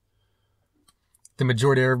 But the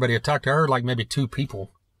majority of everybody I talked to, I heard like maybe 2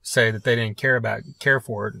 people say that they didn't care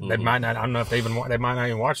for it. Mm-hmm. They might not, I don't know if they might not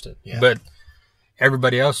even watched it. Yeah. But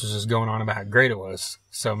everybody else was just going on about how great it was.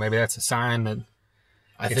 So maybe that's a sign that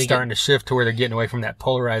it's starting to shift to where they're getting away from that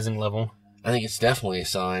polarizing level. I think it's definitely a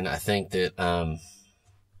sign. I think that,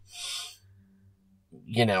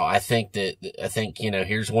 you know, I think, you know,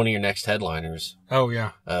 here's one of your next headliners. Oh,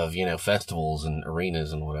 yeah. Of, you know, festivals and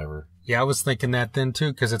arenas and whatever. Yeah, I was thinking that then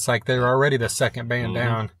too, because it's like they're already the second band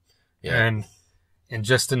down. Yeah. And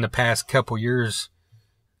just in the past couple years,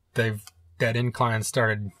 that incline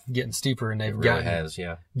started getting steeper, and they've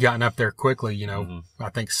gotten up there quickly. You know, I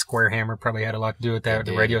think Squarehammer probably had a lot to do with that,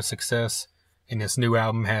 the radio success. And this new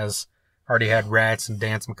album has already had Rats and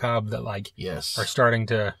Dance Macabre that are starting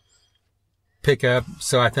to pick up.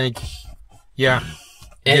 So I think, give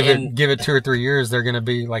it 2 or 3 years, they're going to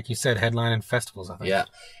be, like you said, headlining festivals, I think. Yeah.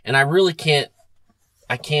 And I really can't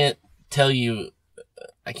tell you,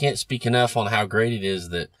 I can't speak enough on how great it is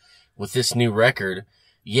that with this new record,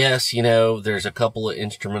 yes, you know, there's a couple of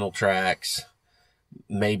instrumental tracks.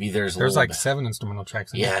 Maybe there's like 7 instrumental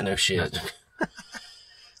tracks. Yeah, no shit.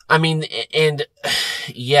 I mean, and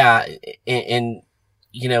you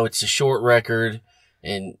know, it's a short record,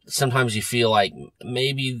 and sometimes you feel like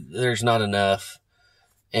maybe there's not enough.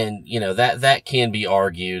 And, you know, that can be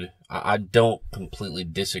argued. I don't completely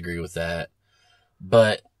disagree with that.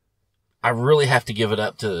 But I really have to give it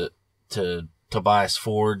up to Tobias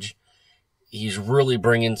Forge. He's really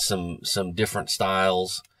bringing some different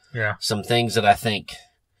styles. Yeah. Some things that I think,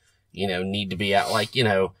 you know, need to be out. Like, you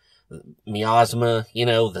know, miasma, you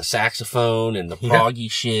know, the saxophone and the proggy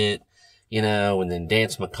shit, you know, and then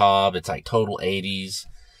Dance Macabre. It's like total 80s.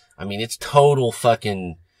 I mean, it's total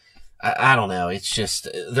fucking, I don't know. It's just,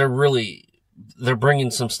 they're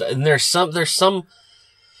bringing some stuff. And there's some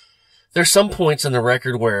points in the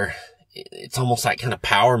record where it's almost like kind of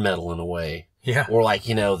power metal in a way. Yeah. Or like,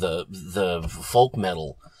 you know, the folk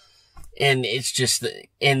metal. And it's just,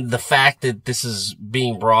 and the fact that this is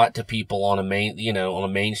being brought to people on a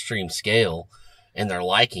mainstream scale, and they're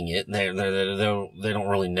liking it, and they don't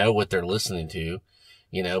really know what they're listening to,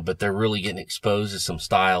 you know, but they're really getting exposed to some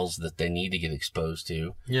styles that they need to get exposed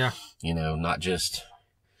to. Yeah. You know, not just,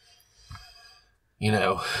 you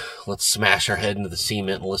know, let's smash our head into the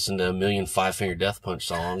cement and listen to a million Five Finger Death Punch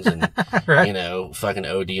songs and, right. you know, fucking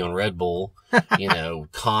OD on Red Bull, you know,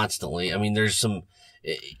 constantly. I mean, there's some,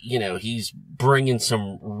 you know, he's bringing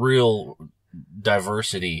some real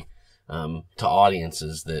diversity, to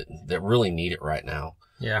audiences that really need it right now.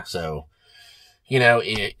 Yeah. So, you know,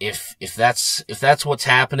 if that's what's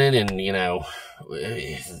happening, and, you know,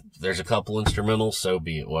 if there's a couple instrumentals, so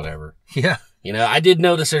be it, whatever. Yeah. You know, I did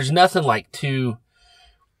notice there's nothing like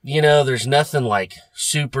there's nothing like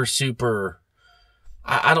super,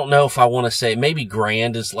 I don't know if I want to say, maybe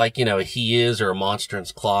grand is like, you know, He Is or a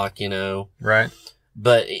Monstrance Clock, you know. Right.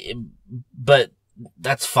 But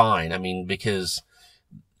that's fine. I mean, because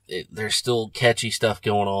there's still catchy stuff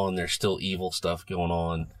going on. There's still evil stuff going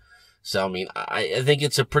on. So, I mean, I think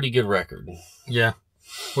it's a pretty good record. Yeah.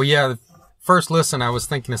 Well, yeah, the first listen, I was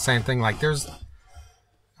thinking the same thing. Like, there's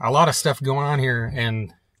a lot of stuff going on here,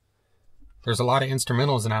 and there's a lot of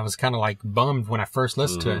instrumentals, and I was kind of like bummed when I first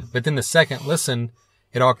listened to it. But then the second listen,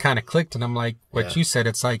 it all kind of clicked, and I'm like, what you said,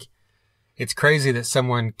 it's like, it's crazy that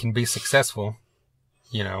someone can be successful,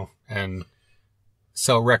 you know, and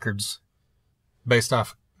sell records based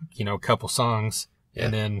off, you know, a couple songs. Yeah.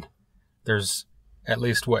 And then there's at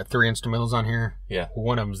least, 3 instrumentals on here? Yeah.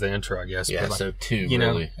 One of them's the intro, I guess. Yeah, like, so 2, you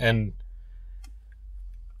really. know, and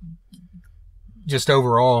just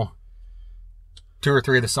overall, 2 or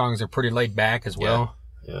 3 of the songs are pretty laid back as well.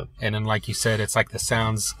 Yeah. And then, like you said, it's like the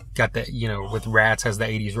sounds got that, you know, with Rats has the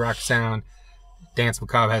 80s rock sound. Dance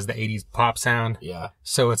Macabre has the 80s pop sound. Yeah.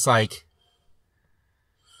 So it's like,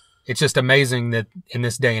 it's just amazing that in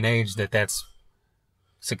this day and age that's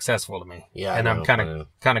successful to me. Yeah. And I'm kind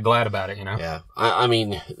of glad about it, you know? Yeah. I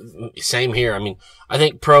mean, same here. I mean, I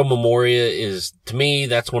think Pro Memoria is, to me,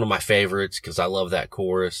 that's one of my favorites because I love that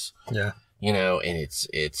chorus. Yeah. You know, and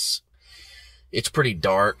it's pretty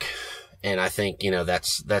dark. And I think, you know,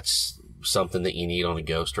 that's something that you need on a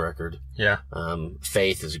Ghost record. Yeah.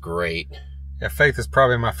 Faith is great. Yeah, Faith is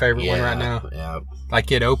probably my favorite one right now. Yeah.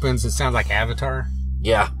 Like, it opens, it sounds like Avatar.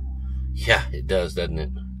 Yeah. Yeah, it does, doesn't it?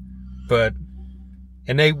 But,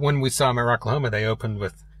 and when we saw them at Rocklahoma, they opened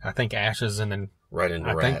with, I think, Ashes, and then right into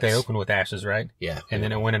I Rats. think they opened with Ashes, right? Yeah. And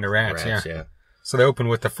then it went into Rats, yeah. So they opened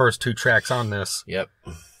with the first 2 tracks on this. Yep.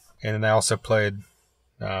 And then they also played,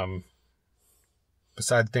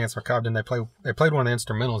 besides Dance Macabre, didn't they played one of the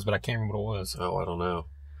instrumentals, but I can't remember what it was. Oh, I don't know.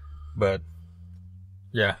 But,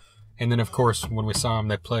 yeah. And then, of course, when we saw them,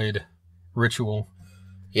 they played Ritual.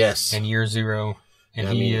 Yes. And Year Zero. And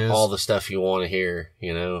He Is. All the stuff you want to hear,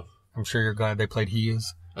 you know. I'm sure you're glad they played He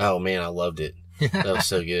Is. Oh, man, I loved it. That was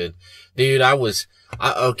so good. Dude,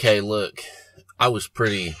 okay, look. I was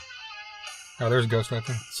pretty... Oh, there's a Ghost right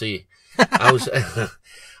there. See,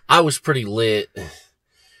 I was pretty lit.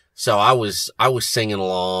 So I was singing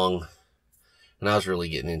along, and I was really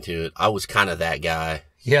getting into it. I was kind of that guy.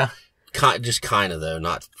 Yeah. Just kind of, though,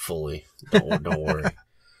 not fully. Don't worry.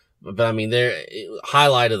 But I mean, they're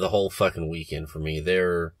highlight of the whole fucking weekend for me.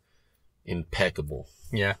 They're impeccable.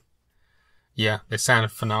 Yeah. Yeah, they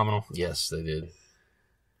sounded phenomenal. Yes, they did.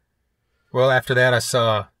 Well, after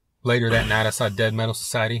that, later that night, I saw Dead Metal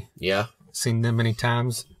Society. Yeah. Seen them many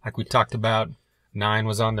times. Like we talked about, 9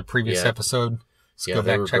 was on the previous episode. So go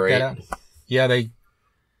back, check that out. Yeah, they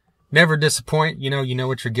never disappoint. You know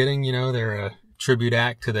what you're getting. You know, they're a tribute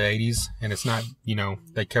act to the 80s, and it's not, you know,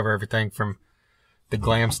 they cover everything from the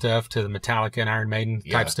glam stuff to the Metallica and Iron Maiden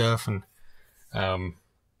type stuff. And I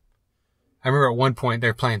remember at one point they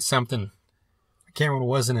were playing something, I can't remember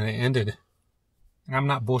what it was, and it ended. And I'm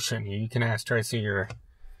not bullshitting you. You can ask Tracy, or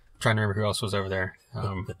I'm trying to remember who else was over there.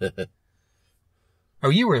 Oh,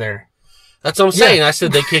 you were there. That's what I'm saying. Yeah. I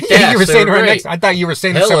said they kicked ass. You were saying it right next. I thought you were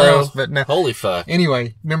saying it somewhere else, but no. Holy fuck.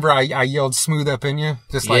 Anyway, remember I yelled "Smooth Up in You"?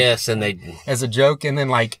 Just like, yes, and as a joke, and then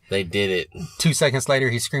like they did it. 2 seconds later,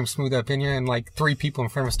 he screamed "Smooth Up in You," and like 3 people in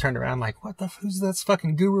front of us turned around like, "What the? Who's this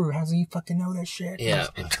fucking guru? How's he fucking know that shit?" Yeah.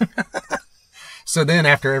 So then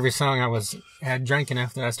after every song I had drank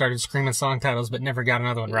enough that I started screaming song titles but never got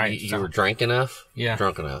another one right. You were drank enough? Yeah.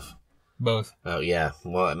 Drunk enough? Both. Oh, yeah.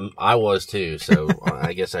 Well, I was too, so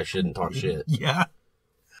I guess I shouldn't talk shit. Yeah.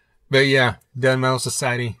 But yeah, Death Metal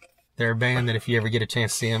Society, they're a band that if you ever get a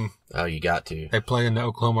chance to see them. Oh, you got to. They play in the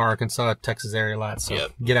Oklahoma, Arkansas, Texas area a lot, so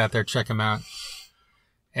get out there, check them out.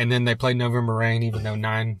 And then they played November Rain, even though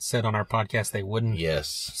Nine said on our podcast they wouldn't.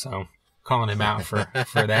 Yes. So calling him out for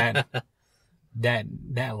that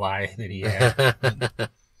lie that he had.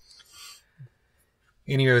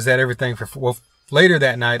 Anyway, was that everything for later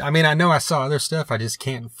that night? I mean, I know I saw other stuff. I just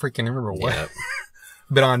can't freaking remember what. Yep.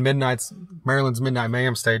 But on Maryland's Midnight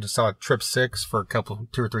Mayhem stage, I saw Tripp 6 for 2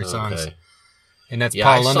 or 3 songs. Okay. And that's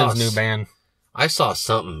Paul London's new band. I saw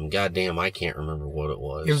something. Goddamn, I can't remember what it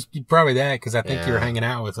was. It was probably that, because I think you were hanging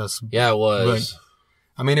out with us. Yeah, it was.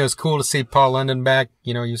 But, I mean, it was cool to see Paul London back.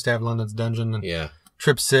 You know, he used to have London's Dungeon. And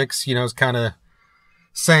Tripp 6, you know, is kind of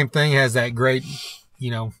same thing. Has that great,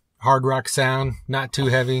 you know, hard rock sound. Not too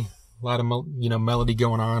heavy. A lot of, you know, melody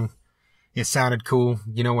going on. It sounded cool.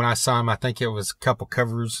 You know, when I saw him, I think it was a couple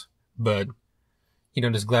covers. But, you know,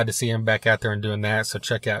 just glad to see him back out there and doing that. So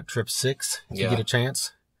check out Tripp 6 if you get a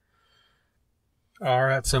chance. All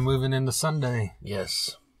right, so moving into Sunday.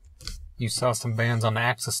 Yes. You saw some bands on the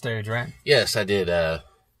Axis stage, right? Yes, I did.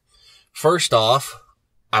 First off,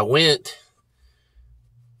 I went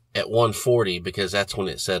at 1:40 because that's when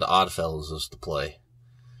it said Oddfellows was to play.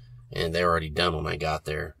 And they were already done when I got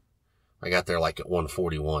there. I got there like at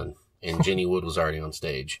 1:41, and Jenny Wood was already on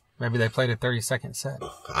stage. Maybe they played a 30-second set.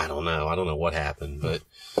 I don't know. I don't know what happened, but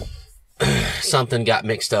something got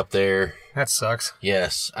mixed up there. That sucks.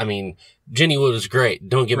 Yes. I mean, Jenny Wood was great.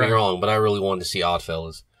 Don't get me wrong, but I really wanted to see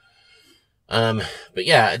Oddfellows. But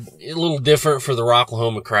yeah, a little different for the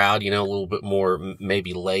Rocklahoma crowd, you know, a little bit more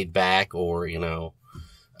maybe laid back or, you know,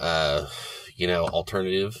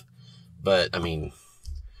 alternative. But I mean,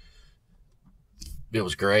 it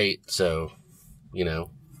was great. So, you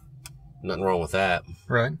know, nothing wrong with that.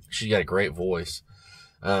 Right. She got a great voice.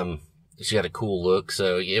 She got a cool look.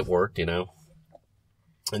 So it worked, you know.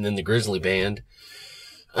 And then the Grizzly Band,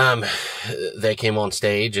 they came on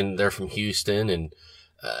stage and they're from Houston and,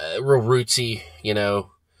 real rootsy, you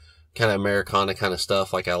know, kind of Americana kind of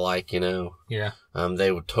stuff like I like, you know. Yeah.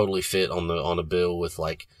 They would totally fit on a bill with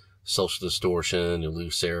like Social Distortion or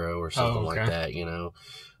Lucero or something like that, you know.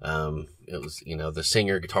 It was, you know, the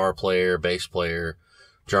singer, guitar player, bass player,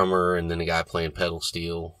 drummer, and then a guy playing pedal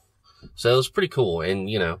steel. So it was pretty cool. And,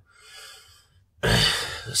 you know,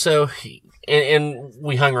 so, and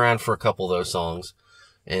we hung around for a couple of those songs.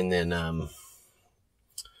 And then I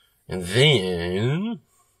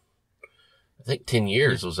think 10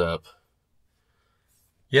 Years was up.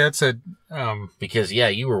 Yeah, it's a, because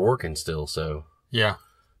you were working still, so. Yeah.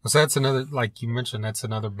 So that's another, like you mentioned, that's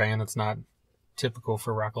another band that's not typical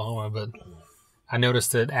for Rocklahoma, but I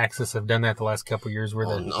noticed that Axis have done that the last couple of years where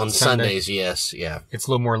on Sundays, yes, yeah. It's a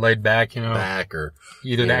little more laid back, you know. Or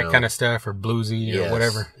either that kind of stuff or bluesy or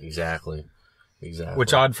whatever. Exactly.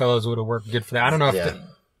 Which Oddfellows would have worked good for that. I don't know if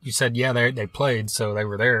you said, they played, so they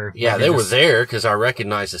were there. Yeah, they were there because I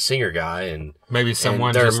recognized the singer guy and maybe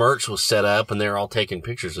someone their merch was set up and they're all taking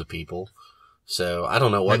pictures of people. So I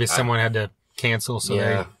don't know what. Maybe someone had to cancel, so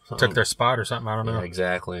they took their spot or something. I don't know. Yeah,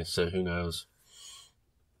 exactly. So who knows?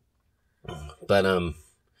 But,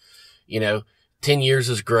 you know, 10 Years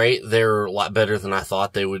is great. They're a lot better than I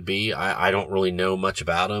thought they would be. I don't really know much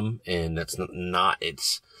about them and it's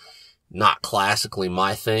not classically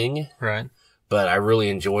my thing. Right. But I really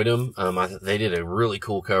enjoyed them. They did a really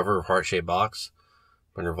cool cover of Heart Shaped Box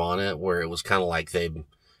by Nirvana where it was kind of like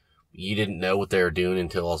you didn't know what they were doing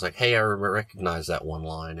until I was like, hey, I recognize that one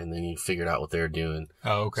line. And then you figured out what they were doing.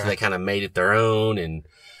 Oh, okay. So they kind of made it their own and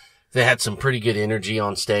they had some pretty good energy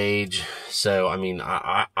on stage. So, I mean,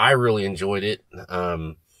 I really enjoyed it.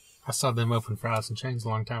 I saw them open for Alice in Chains a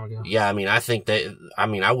long time ago. Yeah, I mean, I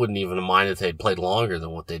wouldn't even have minded if they'd played longer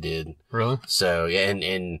than what they did. Really? So, yeah,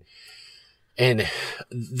 and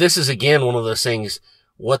this is again one of those things,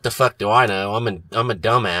 what the fuck do I know? I'm a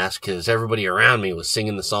dumbass because everybody around me was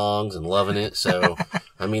singing the songs and loving it. So,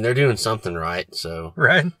 I mean, they're doing something right. So,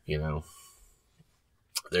 right. You know,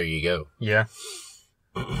 there you go. Yeah.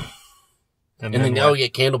 And then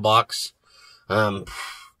Candlebox.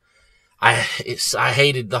 I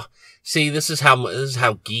hated this is how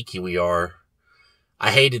geeky we are.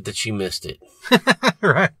 I hated that you missed it.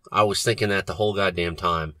 Right. I was thinking that the whole goddamn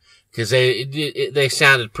time. Cause they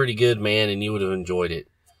sounded pretty good, man, and you would have enjoyed it.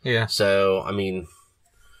 Yeah. So, I mean,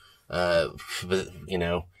 but, you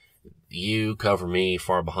know, You, Cover Me,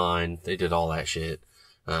 Far Behind, they did all that shit.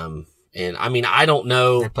 And I mean, I don't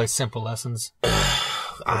know. They play Simple Lessons.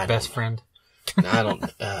 Best Friend. I don't.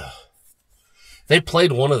 They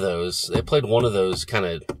played one of those. They played one of those kind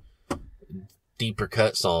of deeper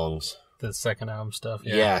cut songs. The second album stuff.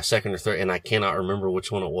 Yeah, second or third, and I cannot remember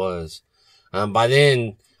which one it was. By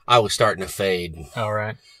then, I was starting to fade. All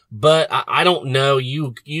right. But I don't know.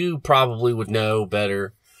 You probably would know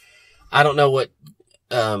better. I don't know what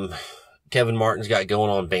Kevin Martin's got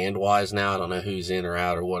going on band-wise now. I don't know who's in or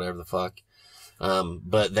out or whatever the fuck.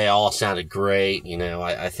 But they all sounded great. You know,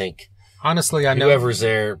 I think honestly, I know whoever's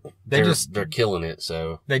there, they're killing it.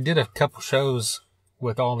 So they did a couple shows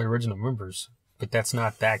with all the original members, but that's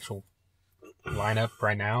not the actual lineup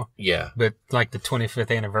right now. Yeah. But like the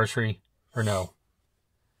 25th anniversary, or no.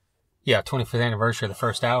 Yeah, 25th anniversary of the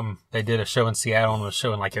first album, they did a show in Seattle and a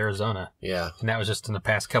show in like Arizona. Yeah. And that was just in the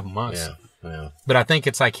past couple months. Yeah. But I think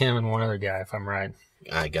it's like him and one other guy, if I'm right.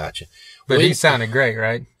 I gotcha. But he sounded great,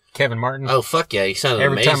 right? Kevin Martin. Oh, fuck yeah. He sounded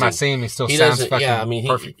Every amazing. time I see him, he still sounds fucking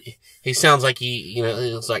perfect. He sounds like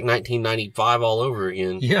it's like 1995 all over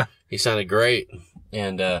again. Yeah. He sounded great.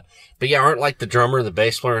 And, but yeah, aren't like the drummer and the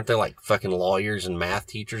bass player, aren't they like fucking lawyers and math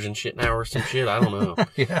teachers and shit now or some shit? I don't know.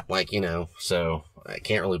 Yeah. Like, so I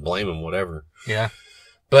can't really blame him, whatever. Yeah.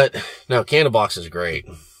 But no, Candlebox is great.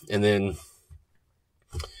 And then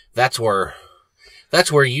that's where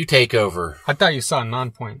you take over. I thought you saw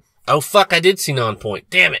Nonpoint. Oh, fuck, I did see Nonpoint.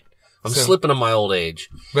 Damn it. I'm slipping on my old age.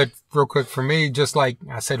 But real quick, for me, just like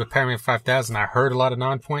I said with Paramount 5000, I heard a lot of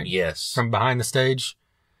Nonpoint. Yes. From behind the stage.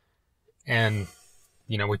 And,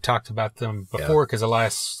 we talked about them before because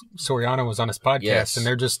Elias Soriano was on his podcast. Yes. And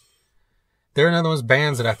they're another one of those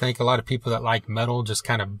bands that I think a lot of people that like metal just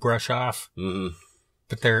kind of brush off. Mm-hmm.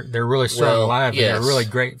 But they're really strong live, and they're a really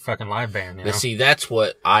great fucking live band. Now, see, that's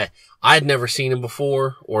what I'd never seen them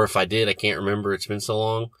before, or if I did, I can't remember. It's been so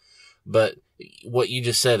long. But what you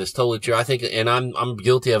just said is totally true. I think, and I'm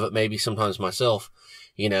guilty of it maybe sometimes myself.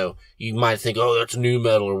 You might think, oh, that's new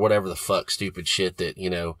metal or whatever the fuck stupid shit that,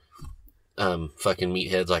 fucking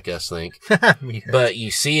meatheads like us think. But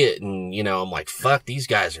you see it and, I'm like, fuck, these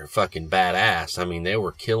guys are fucking badass. I mean, they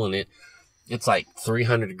were killing it. It's like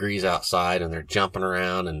 300 degrees outside and they're jumping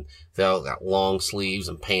around and they all got long sleeves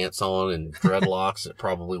and pants on and dreadlocks that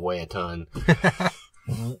probably weigh a ton.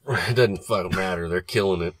 It doesn't fucking matter. They're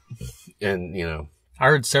killing it. And, I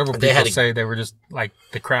heard several people say they were just like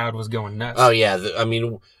the crowd was going nuts. Oh yeah.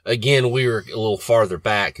 Again, we were a little farther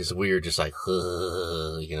back because we were just like,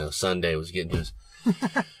 Sunday was getting to us.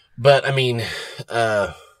 But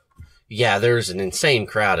yeah, there's an insane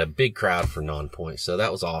crowd, a big crowd for Nonpoint. So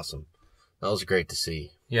that was awesome. That was great to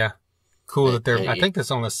see. Yeah. Cool that I think this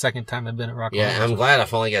is only the second time they've been at Rocklahoma. Yeah, I'm glad I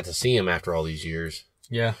finally got to see them after all these years.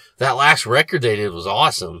 Yeah. That last record they did was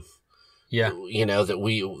awesome. Yeah. That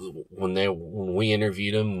when we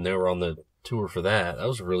interviewed them and they were on the tour for that. That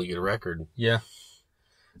was a really good record. Yeah.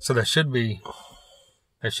 So they should be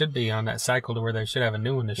on that cycle to where they should have a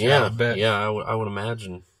new one this year. Yeah. I bet. Yeah, I would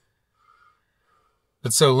imagine.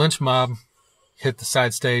 But so Lynch Mob hit the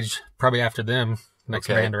side stage probably after them, next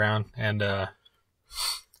band around, and I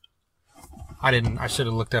should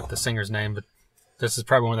have looked up the singer's name, but this is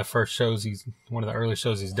probably one of the early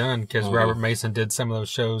shows he's done because Robert Mason did some of those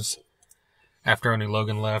shows after only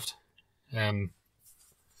Logan left.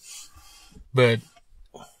 But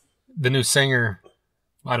the new singer,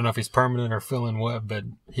 I don't know if he's permanent or filling what, but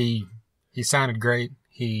he sounded great.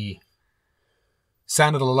 He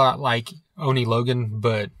sounded a lot like Oni Logan,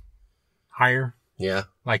 but higher. Yeah.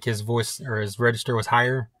 Like his voice or his register was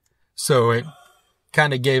higher. So it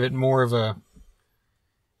kind of gave it more of a,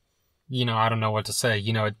 I don't know what to say.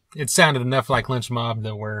 It sounded enough like Lynch Mob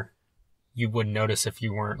that where you wouldn't notice if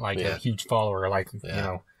you weren't like a huge follower, like,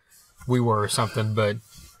 we were or something. But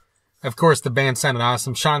of course the band sounded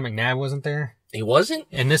awesome. Sean McNabb wasn't there. He wasn't?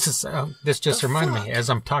 And this just reminded me as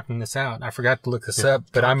I'm talking this out. I forgot to look this up,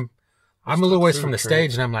 but I'm a little ways from the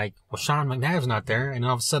stage and I'm like, well, Sean McNabb's not there. And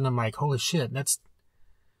all of a sudden I'm like, holy shit, that's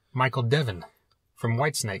Michael Devin from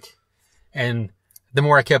Whitesnake. And the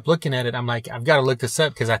more I kept looking at it, I'm like, I've got to look this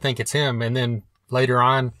up because I think it's him. And then later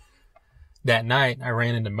on that night, I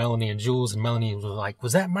ran into Melanie and Jules, and Melanie was like,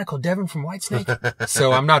 was that Michael Devin from Whitesnake?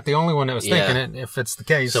 So I'm not the only one that was thinking it, if it's the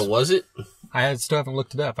case. So was it? I still haven't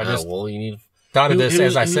looked it up. I just you thought of this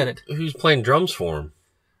as I said it. Who's playing drums for him?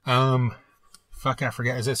 I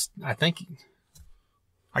forget. Is this, I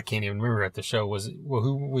can't even remember at the show. Was it,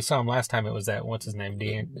 who we saw him last time? It was that, what's his name?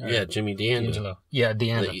 Jimmy D'Angelo. Yeah,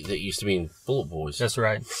 D'Angelo. That used to be in Bullet Boys. That's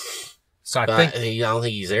right. So I don't think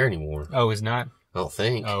he's there anymore. Oh, he's not? I don't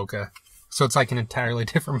think. Oh, okay. So it's like an entirely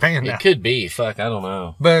different band now. It could be. Fuck, I don't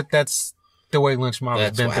know. But that's the way Lynch Mob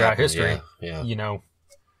has been throughout history. Yeah.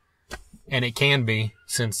 And it can be,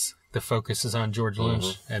 since the focus is on George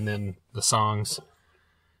Lynch, and then the songs,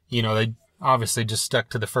 you know, they obviously just stuck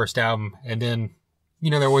to the first album, and then, you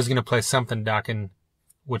know, they're always going to play something Dokken,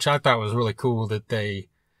 which I thought was really cool that they,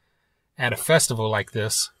 at a festival like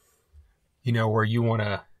this, you know, where you want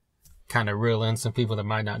to kind of reel in some people that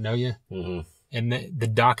might not know you. And the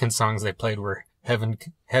Dokken songs they played were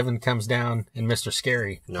Heaven Comes Down and Mr.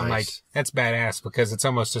 Scary. Nice. I'm like, that's badass, because it's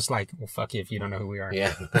almost just like, well, fuck you if you don't know who we are.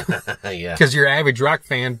 Yeah. Yeah. Because your average rock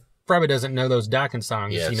fan probably doesn't know those Dokken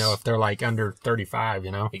songs, Yes. you know, if they're like under 35,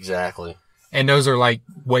 you know? Exactly. And those are like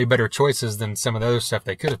way better choices than some of the other stuff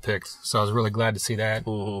they could have picked. So I was really glad to see that.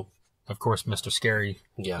 Of course, Mr. Scary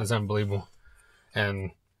is unbelievable.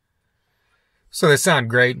 And so they sound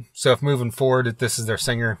great. So if moving forward, if this is their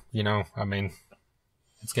singer, you know, I mean,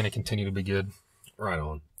 it's going to continue to be good. Right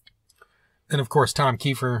on. And of course, Tom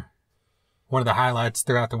Keifer, one of the highlights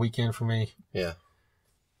throughout the weekend for me. Yeah.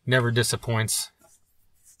 Never disappoints.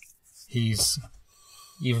 He's,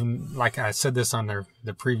 even, like I said this on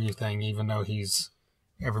the preview thing, even though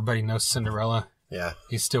everybody knows Cinderella. Yeah.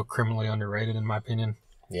 He's still criminally underrated, in my opinion.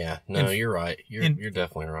 Yeah. No, you're right. You're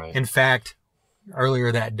definitely right. In fact,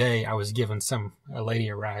 earlier that day, I was giving a lady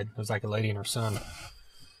a ride. It was like a lady and her son.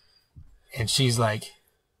 And she's like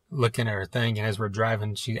looking at her thing, and as we're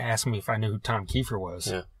driving, she asked me if I knew who Tom Keifer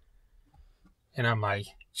was. Yeah. And I'm like,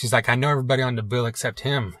 she's like, I know everybody on the bill except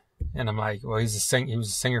him. And I'm like, well, he was a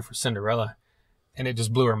singer for Cinderella. And it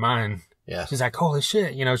just blew her mind. Yeah. She's like, holy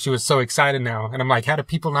shit. You know, she was so excited now. And I'm like, how do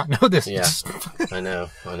people not know this? Yeah. I know.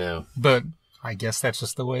 But I guess that's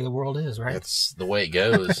just the way the world is, right? That's the way it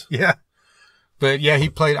goes. Yeah. But yeah, he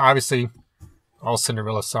played, obviously, all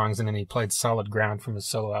Cinderella songs, and then he played Solid Ground from his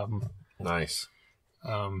solo album. Nice.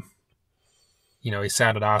 You know, he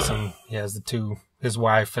sounded awesome. He has his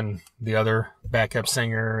wife and the other backup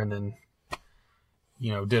singer, and then,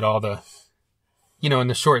 you know, did all the, you know, in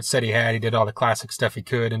the short set he did all the classic stuff he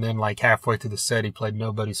could, and then like halfway through the set, he played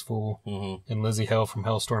Nobody's Fool, and Lizzie Hell from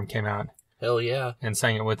Halestorm came out. Hell yeah. And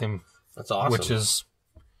sang it with him. That's awesome. Which is,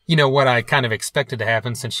 you know, what I kind of expected to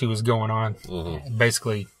happen, since she was going on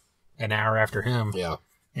basically an hour after him. Yeah.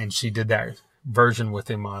 And she did that version with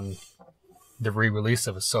him on the re-release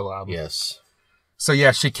of his solo album. Yes. So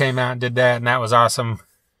yeah, she came out and did that, and that was awesome.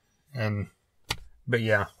 But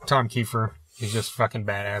yeah, Tom Keifer, he's just fucking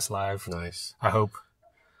badass live. Nice. I hope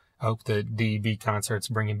the DEB concerts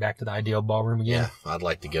bring him back to the Ideal Ballroom again. Yeah, I'd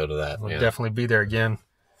like to go to that. We'll definitely be there again.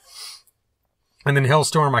 And then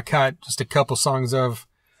Halestorm, I caught just a couple songs of.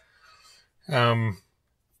 And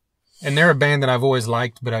they're a band that I've always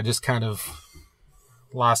liked, but I just kind of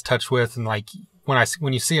lost touch with. And like,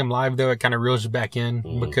 when you see them live, though, it kind of reels you back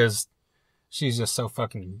in, because she's just so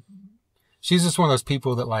she's just one of those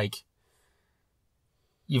people that, like,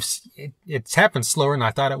 it's happened slower than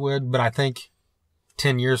I thought it would, but I think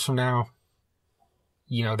 10 years from now,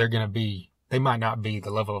 you know, they might not be the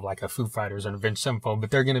level of like a Foo Fighters or an Avenged Sevenfold,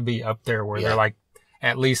 but they're going to be up there where they're like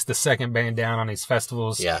at least the second band down on these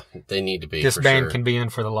festivals. Yeah, they need to be. This band can be in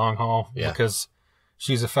for the long haul, because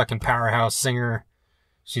she's a fucking powerhouse singer.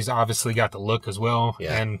 She's obviously got the look as well.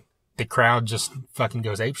 Yeah. And the crowd just fucking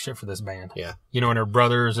goes apeshit for this band. Yeah. You know, and her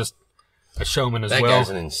brother is just a showman as well. That guy's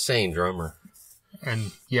an insane drummer.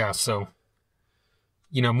 And yeah, so,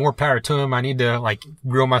 you know, more power to him. I need to like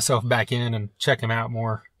reel myself back in and check him out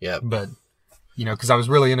more. Yeah. But, you know, because I was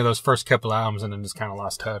really into those first couple albums and then just kind of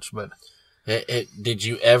lost touch. But did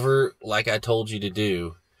you ever, like I told you to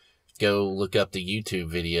do, go look up the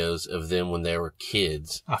YouTube videos of them when they were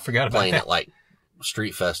kids? I forgot about playing that. at like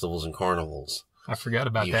street festivals and carnivals. I forgot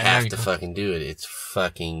about you that. You have to fucking do it. It's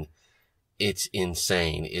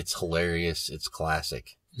insane. It's hilarious. It's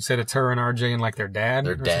classic. You said it's her and RJ and like their dad?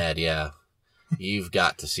 Their dad, yeah. You've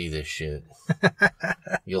got to see this shit.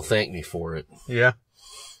 You'll thank me for it. Yeah.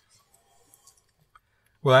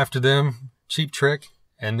 Well, after them, Cheap Trick,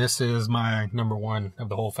 and this is my number one of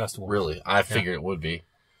the whole festival. Really? I figured it would be.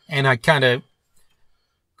 And I kind of,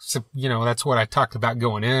 you know, that's what I talked about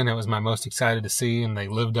going in. It was my most excited to see, and they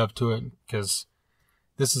lived up to it, because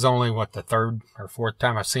this is only, the third or fourth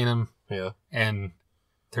time I've seen them. Yeah. And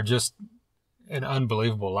they're just an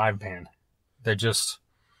unbelievable live band. They just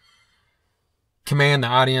command the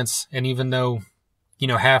audience, and even though, you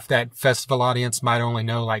know, half that festival audience might only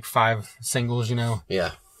know like 5 singles, you know.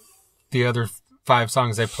 Yeah. The other 5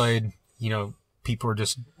 songs they played, you know, people are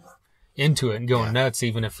just into it and going nuts,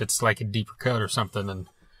 even if it's like a deeper cut or something. And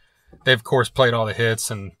they, of course, played all the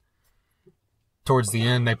hits, and towards the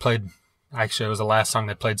end, they played, actually, it was the last song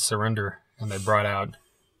they played, Surrender, and they brought out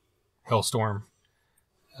Halestorm,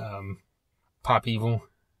 Pop Evil,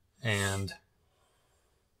 and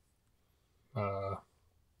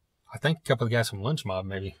I think a couple of guys from Lynch Mob,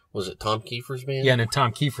 maybe. Was it Tom Keifer's band? Yeah, and then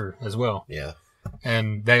Tom Keifer as well. Yeah.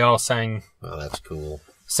 And they all sang. Oh, that's cool.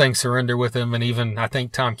 Sang Surrender with him, and even I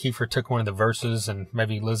think Tom Keifer took one of the verses, and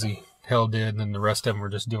maybe Lizzie Hell did, and then the rest of them were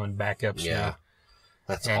just doing backups. Yeah.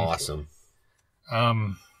 That's awesome.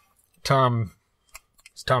 Tom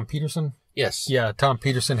Peterson? Yes. Yeah, Tom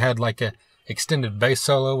Peterson had like a extended bass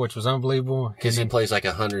solo, which was unbelievable. Because he plays like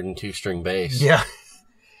 102 string bass. Yeah.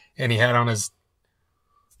 And he had on his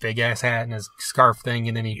big ass hat and his scarf thing,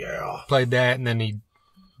 and then he played that, and then he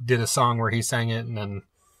did a song where he sang it, and then,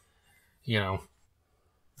 you know,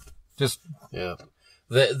 just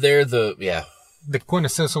they're the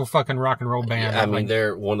quintessential fucking rock and roll band. Yeah, I mean,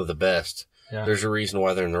 they're one of the best. Yeah. There's a reason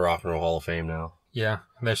why they're in the Rock and Roll Hall of Fame now. Yeah,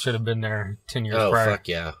 they should have been there 10 years prior. prior. Oh, fuck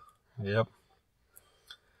yeah. Yep.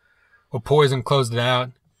 Well, Poison closed it out.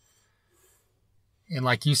 And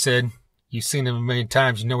like you said, you've seen them a million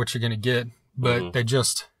times. You know what you're going to get. But they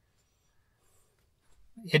just...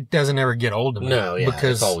 It doesn't ever get old to me. No, yeah.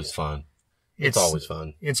 Because it's always fun. It's always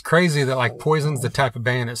fun. It's crazy that, like, Poison's the type of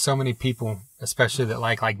band that so many people, especially that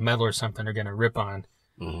like metal or something, are going to rip on.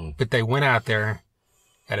 But they went out there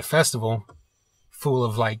at a festival full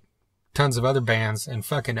of, like, tons of other bands and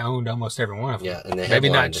fucking owned almost every one of them. Yeah, and they maybe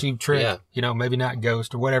headlined not Cheap Trick, you know, maybe not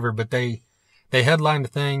Ghost or whatever, but they headlined the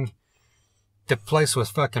thing. The place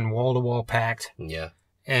was fucking wall to wall packed. Yeah.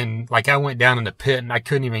 And like I went down in the pit and I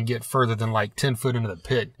couldn't even get further than like 10 foot into the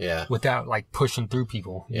pit without like pushing through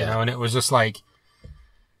people, you know, and it was just like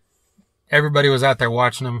everybody was out there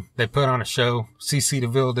watching them. They put on a show. CC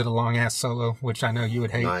DeVille did a long ass solo, which I know you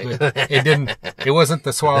would hate, but it wasn't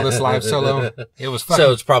the Swallow This Live solo. It was fucking,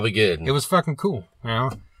 so it's probably good. It was fucking cool, you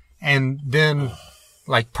know? And then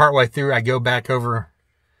like partway through, I go back over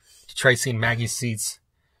to Tracy and Maggie's seats.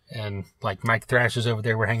 And like Mike Thrash is over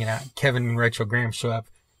there, we're hanging out. Kevin and Rachel Graham show up,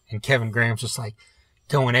 and Kevin Graham's just like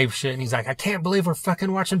going ape shit, and he's like, "I can't believe we're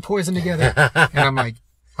fucking watching Poison together." And I'm like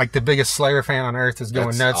the biggest Slayer fan on earth is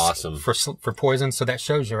going nuts awesome. for Poison. So that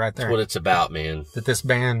shows you right there. That's what it's about, man. That this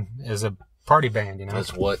band is a party band, you know.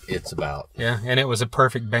 That's what it's about. Yeah, and it was a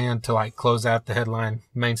perfect band to like close out the headline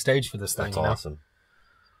main stage for this thing. That's awesome.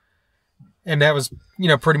 And that was, you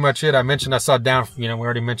know, pretty much it. I mentioned I saw Down, you know, we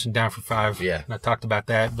already mentioned Down for Five. Yeah. And I talked about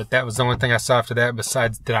that, but that was the only thing I saw after that.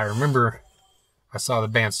 Besides that, I remember I saw the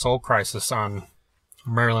band Soul Crisis on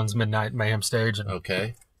Maryland's Midnight Mayhem stage. And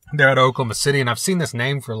okay. They're at Oklahoma City, and I've seen this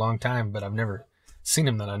name for a long time, but I've never seen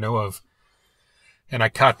them that I know of. And I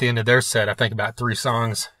caught the end of their set, I think about 3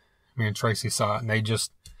 songs. Me and Tracy saw it, and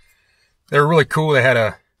they were really cool. They had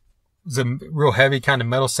it was a real heavy kind of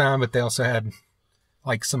metal sound, but they also had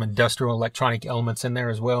like some industrial electronic elements in there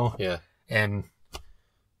as well. Yeah. And,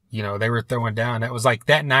 you know, they were throwing down. That was like,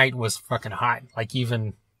 that night was fucking hot. Like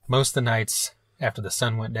even most of the nights after the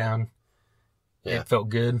sun went down, it felt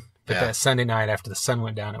good. But that Sunday night after the sun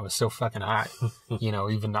went down, it was so fucking hot. You know,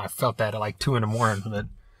 even I felt that at like 2 a.m. But,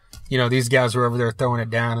 you know, these guys were over there throwing it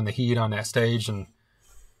down in the heat on that stage. And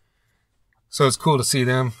so it's cool to see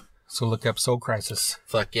them. So look up Soul Crisis.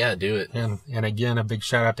 Fuck yeah, do it. And again, a big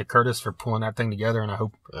shout out to Curtis for pulling that thing together. And I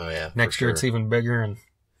hope next year it's even bigger. And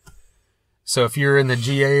so if you're in the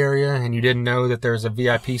GA area and you didn't know that there's a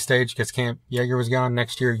VIP stage because Camp Yeager was gone,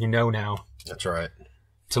 next year you know now. That's right.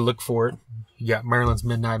 To look for it. You got Maryland's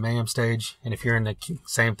Midnight Mayhem stage. And if you're in the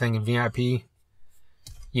same thing in VIP,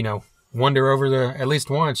 you know, wander over at least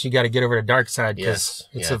once, you got to get over to Darkside. Yes,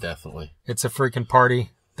 definitely. It's a freaking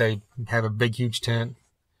party. They have a big, huge tent.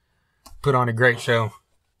 Put on a great show.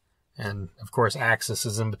 And, of course, Axis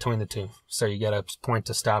is in between the two. So you got a point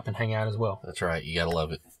to stop and hang out as well. That's right. You got to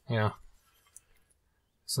love it. Yeah.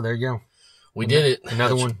 So there you go. We did it.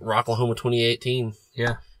 Another one. Rocklahoma 2018.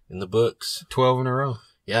 Yeah. In the books. 12 in a row.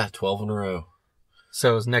 Yeah, 12 in a row.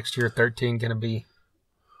 So is next year 13 going to be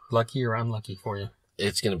lucky or unlucky for you?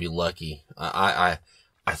 It's going to be lucky. I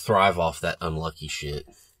thrive off that unlucky shit.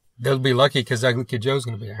 They'll be lucky because Ugly Kid Joe's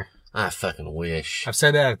going to be there. I fucking wish. I've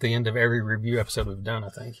said that at the end of every review episode we've done, I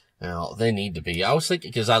think. Now, they need to be. I was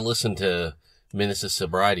thinking, because I listened to Menace of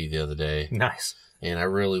Sobriety the other day. Nice. And I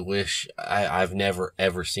really wish, I've never,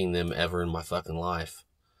 ever seen them ever in my fucking life.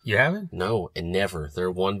 You haven't? No, and never. They're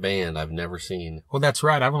one band I've never seen. Well, that's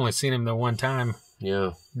right. I've only seen them the one time.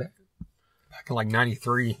 Yeah. Back in like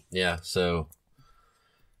 93. Yeah, so.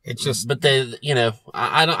 It's just. But they, you know,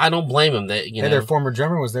 I don't blame them. They, you know. Their former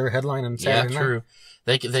drummer was there headlining Saturday night. Yeah, true.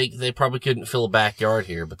 They probably couldn't fill a backyard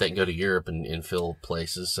here, but they can go to Europe and fill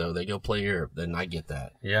places, so they go play Europe. Then I get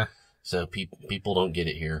that. Yeah. So people don't get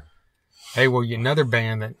it here. Hey, well, another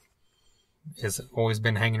band that has always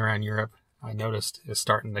been hanging around Europe, I noticed, is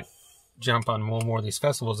starting to jump on more and more of these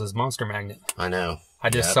festivals is Monster Magnet. I know. I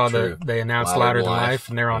just saw they announced Louder Than Life,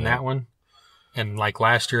 and they're on that one. And like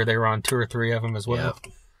last year, they were on 2 or 3 of them as well.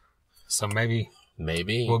 Yep. So maybe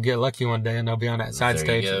we'll get lucky one day and they'll be on that side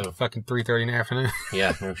stage at fucking 3:30 in the afternoon.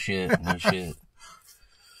 Yeah, no shit, no shit.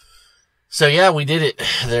 So yeah, we did it.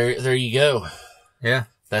 There you go. Yeah.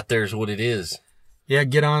 There's what it is. Yeah,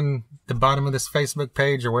 get on the bottom of this Facebook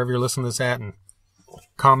page or wherever you're listening to this at and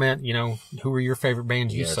comment, who were your favorite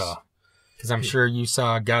bands you saw? Because I'm sure you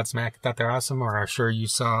saw Godsmack, thought they're awesome, or I'm sure you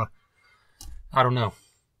saw, I don't know,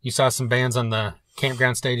 you saw some bands on the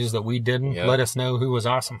campground stages that we didn't. Yep. Let us know who was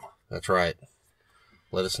awesome. That's right.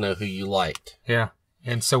 Let us know who you liked. Yeah.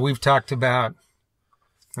 And so we've talked about,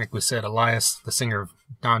 like we said, Elias, the singer of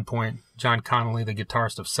Nonpoint, John Connolly, the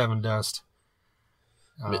guitarist of Sevendust.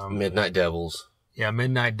 Midnight Devils. Yeah,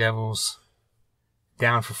 Midnight Devils.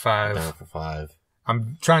 Down for 5. Down for 5.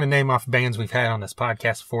 I'm trying to name off bands we've had on this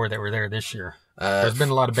podcast before that were there this year. There's been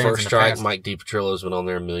a lot of bands in the past. Firstryke, Mike DiPetrillo's been on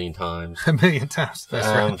there a million times. A million times. That's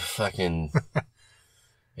right. Fucking,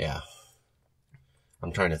 yeah.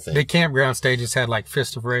 I'm trying to think. The campground stages had like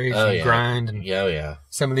Fist of Rage and Grind and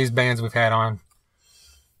some of these bands we've had on.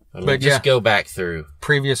 I mean, but just go back through.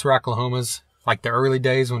 Previous Rocklahomas, like the early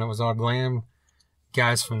days when it was all glam.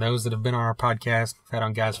 Guys from those that have been on our podcast. We've had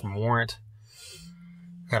on guys from Warrant.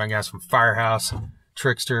 We've had on guys from Firehouse,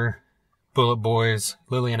 Trickster, Bullet Boys,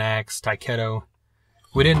 Lillian Axe, Taiketo.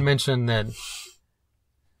 We didn't mention that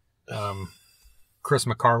Chris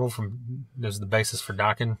McCarville is the bassist for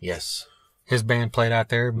Dokken. Yes. His band played out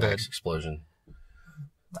there, but Max Explosion.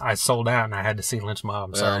 I sold out and I had to see Lynch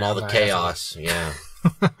Mob. Sorry, and all the chaos, yeah.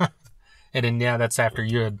 And then, that's after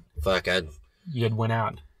you had went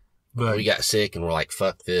out. But we got sick and we're like,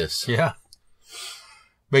 fuck this. Yeah.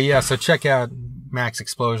 But so check out Max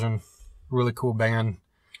Explosion. Really cool band.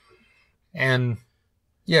 And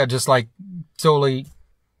just like totally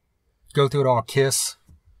go through it all. Kiss.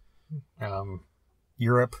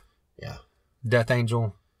 Europe. Yeah. Death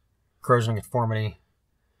Angel. Corrosion of Conformity.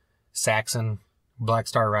 Saxon. Black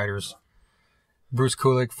Star Riders. Bruce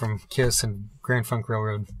Kulick from Kiss and Grand Funk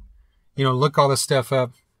Railroad. Look all this stuff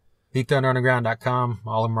up. TheThunderUnderground.com.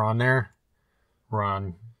 All of them are on there. We're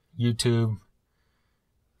on YouTube,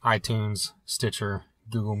 iTunes, Stitcher,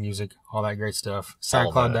 Google Music, all that great stuff.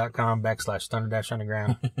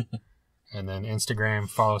 SoundCloud.com/Thunder-Underground. And then Instagram.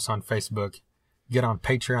 Follow us on Facebook. Get on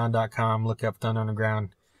Patreon.com. Look up Thunder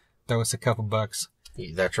Underground. Throw us a couple bucks.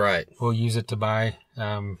 That's right. We'll use it to buy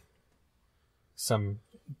some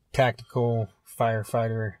tactical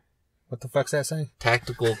firefighter. What the fuck's that say?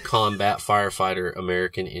 Tactical Combat Firefighter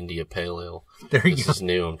American India Pale Ale. There you go. This is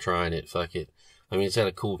new. I'm trying it. Fuck it. I mean, it's got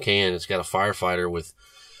a cool can. It's got a firefighter with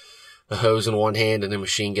a hose in one hand and a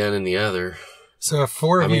machine gun in the other. So if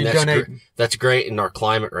 4 of you donate... That's great in our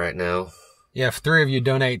climate right now. Yeah, if 3 of you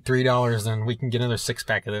donate $3, then we can get another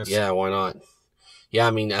 6-pack of this. Yeah, why not? Yeah,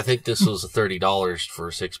 I mean, I think this was $30 for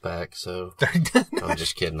a 6-pack, so... I'm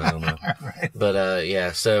just kidding. I don't know. Right.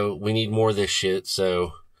 But, so we need more of this shit,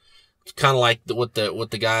 so... It's kind of like what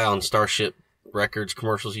the guy on Starship Records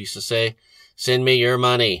commercials used to say. Send me your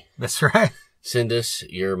money. That's right. Send us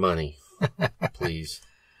your money. Please.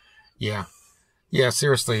 Yeah. Yeah,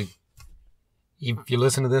 seriously. If you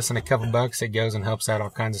listen to this in a couple bucks, it goes and helps out all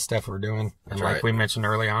kinds of stuff we're doing. And like we mentioned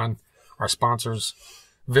early on, our sponsors,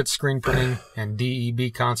 Vit Screen Printing and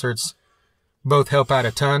DEB Concerts, both help out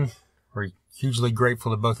a ton. We're hugely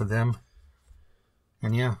grateful to both of them.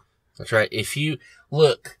 And That's right. If you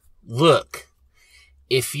look,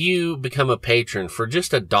 if you become a patron for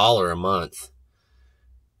just $1 a month,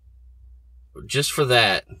 just for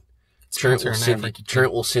that, Trent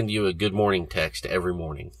will send you a good morning text every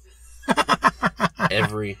morning.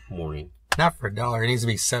 Every morning. Not for $1. It needs to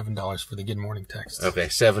be $7 for the good morning text. Okay,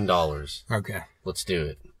 $7. Okay. Let's do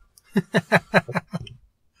it.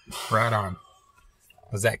 Right on.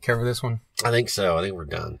 Does that cover this one? I think so. I think we're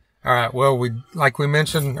done. All right. Well, like we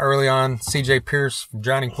mentioned early on, CJ Pierce from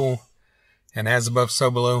Drowning Pool and As Above,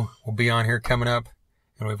 So Below will be on here coming up.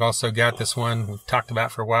 And we've also got this one we've talked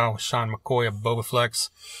about for a while with Sean McCoy of Bobaflex.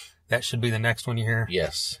 That should be the next one you hear.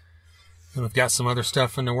 Yes. And we've got some other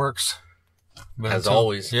stuff in the works. But As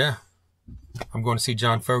always. Yeah. I'm going to see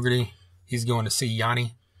John Fogerty. He's going to see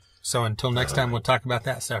Yanni. So until next time, we'll talk about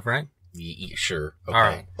that stuff, right? Sure. Okay. All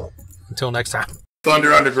right. Until next time.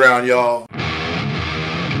 Thunder Underground, y'all.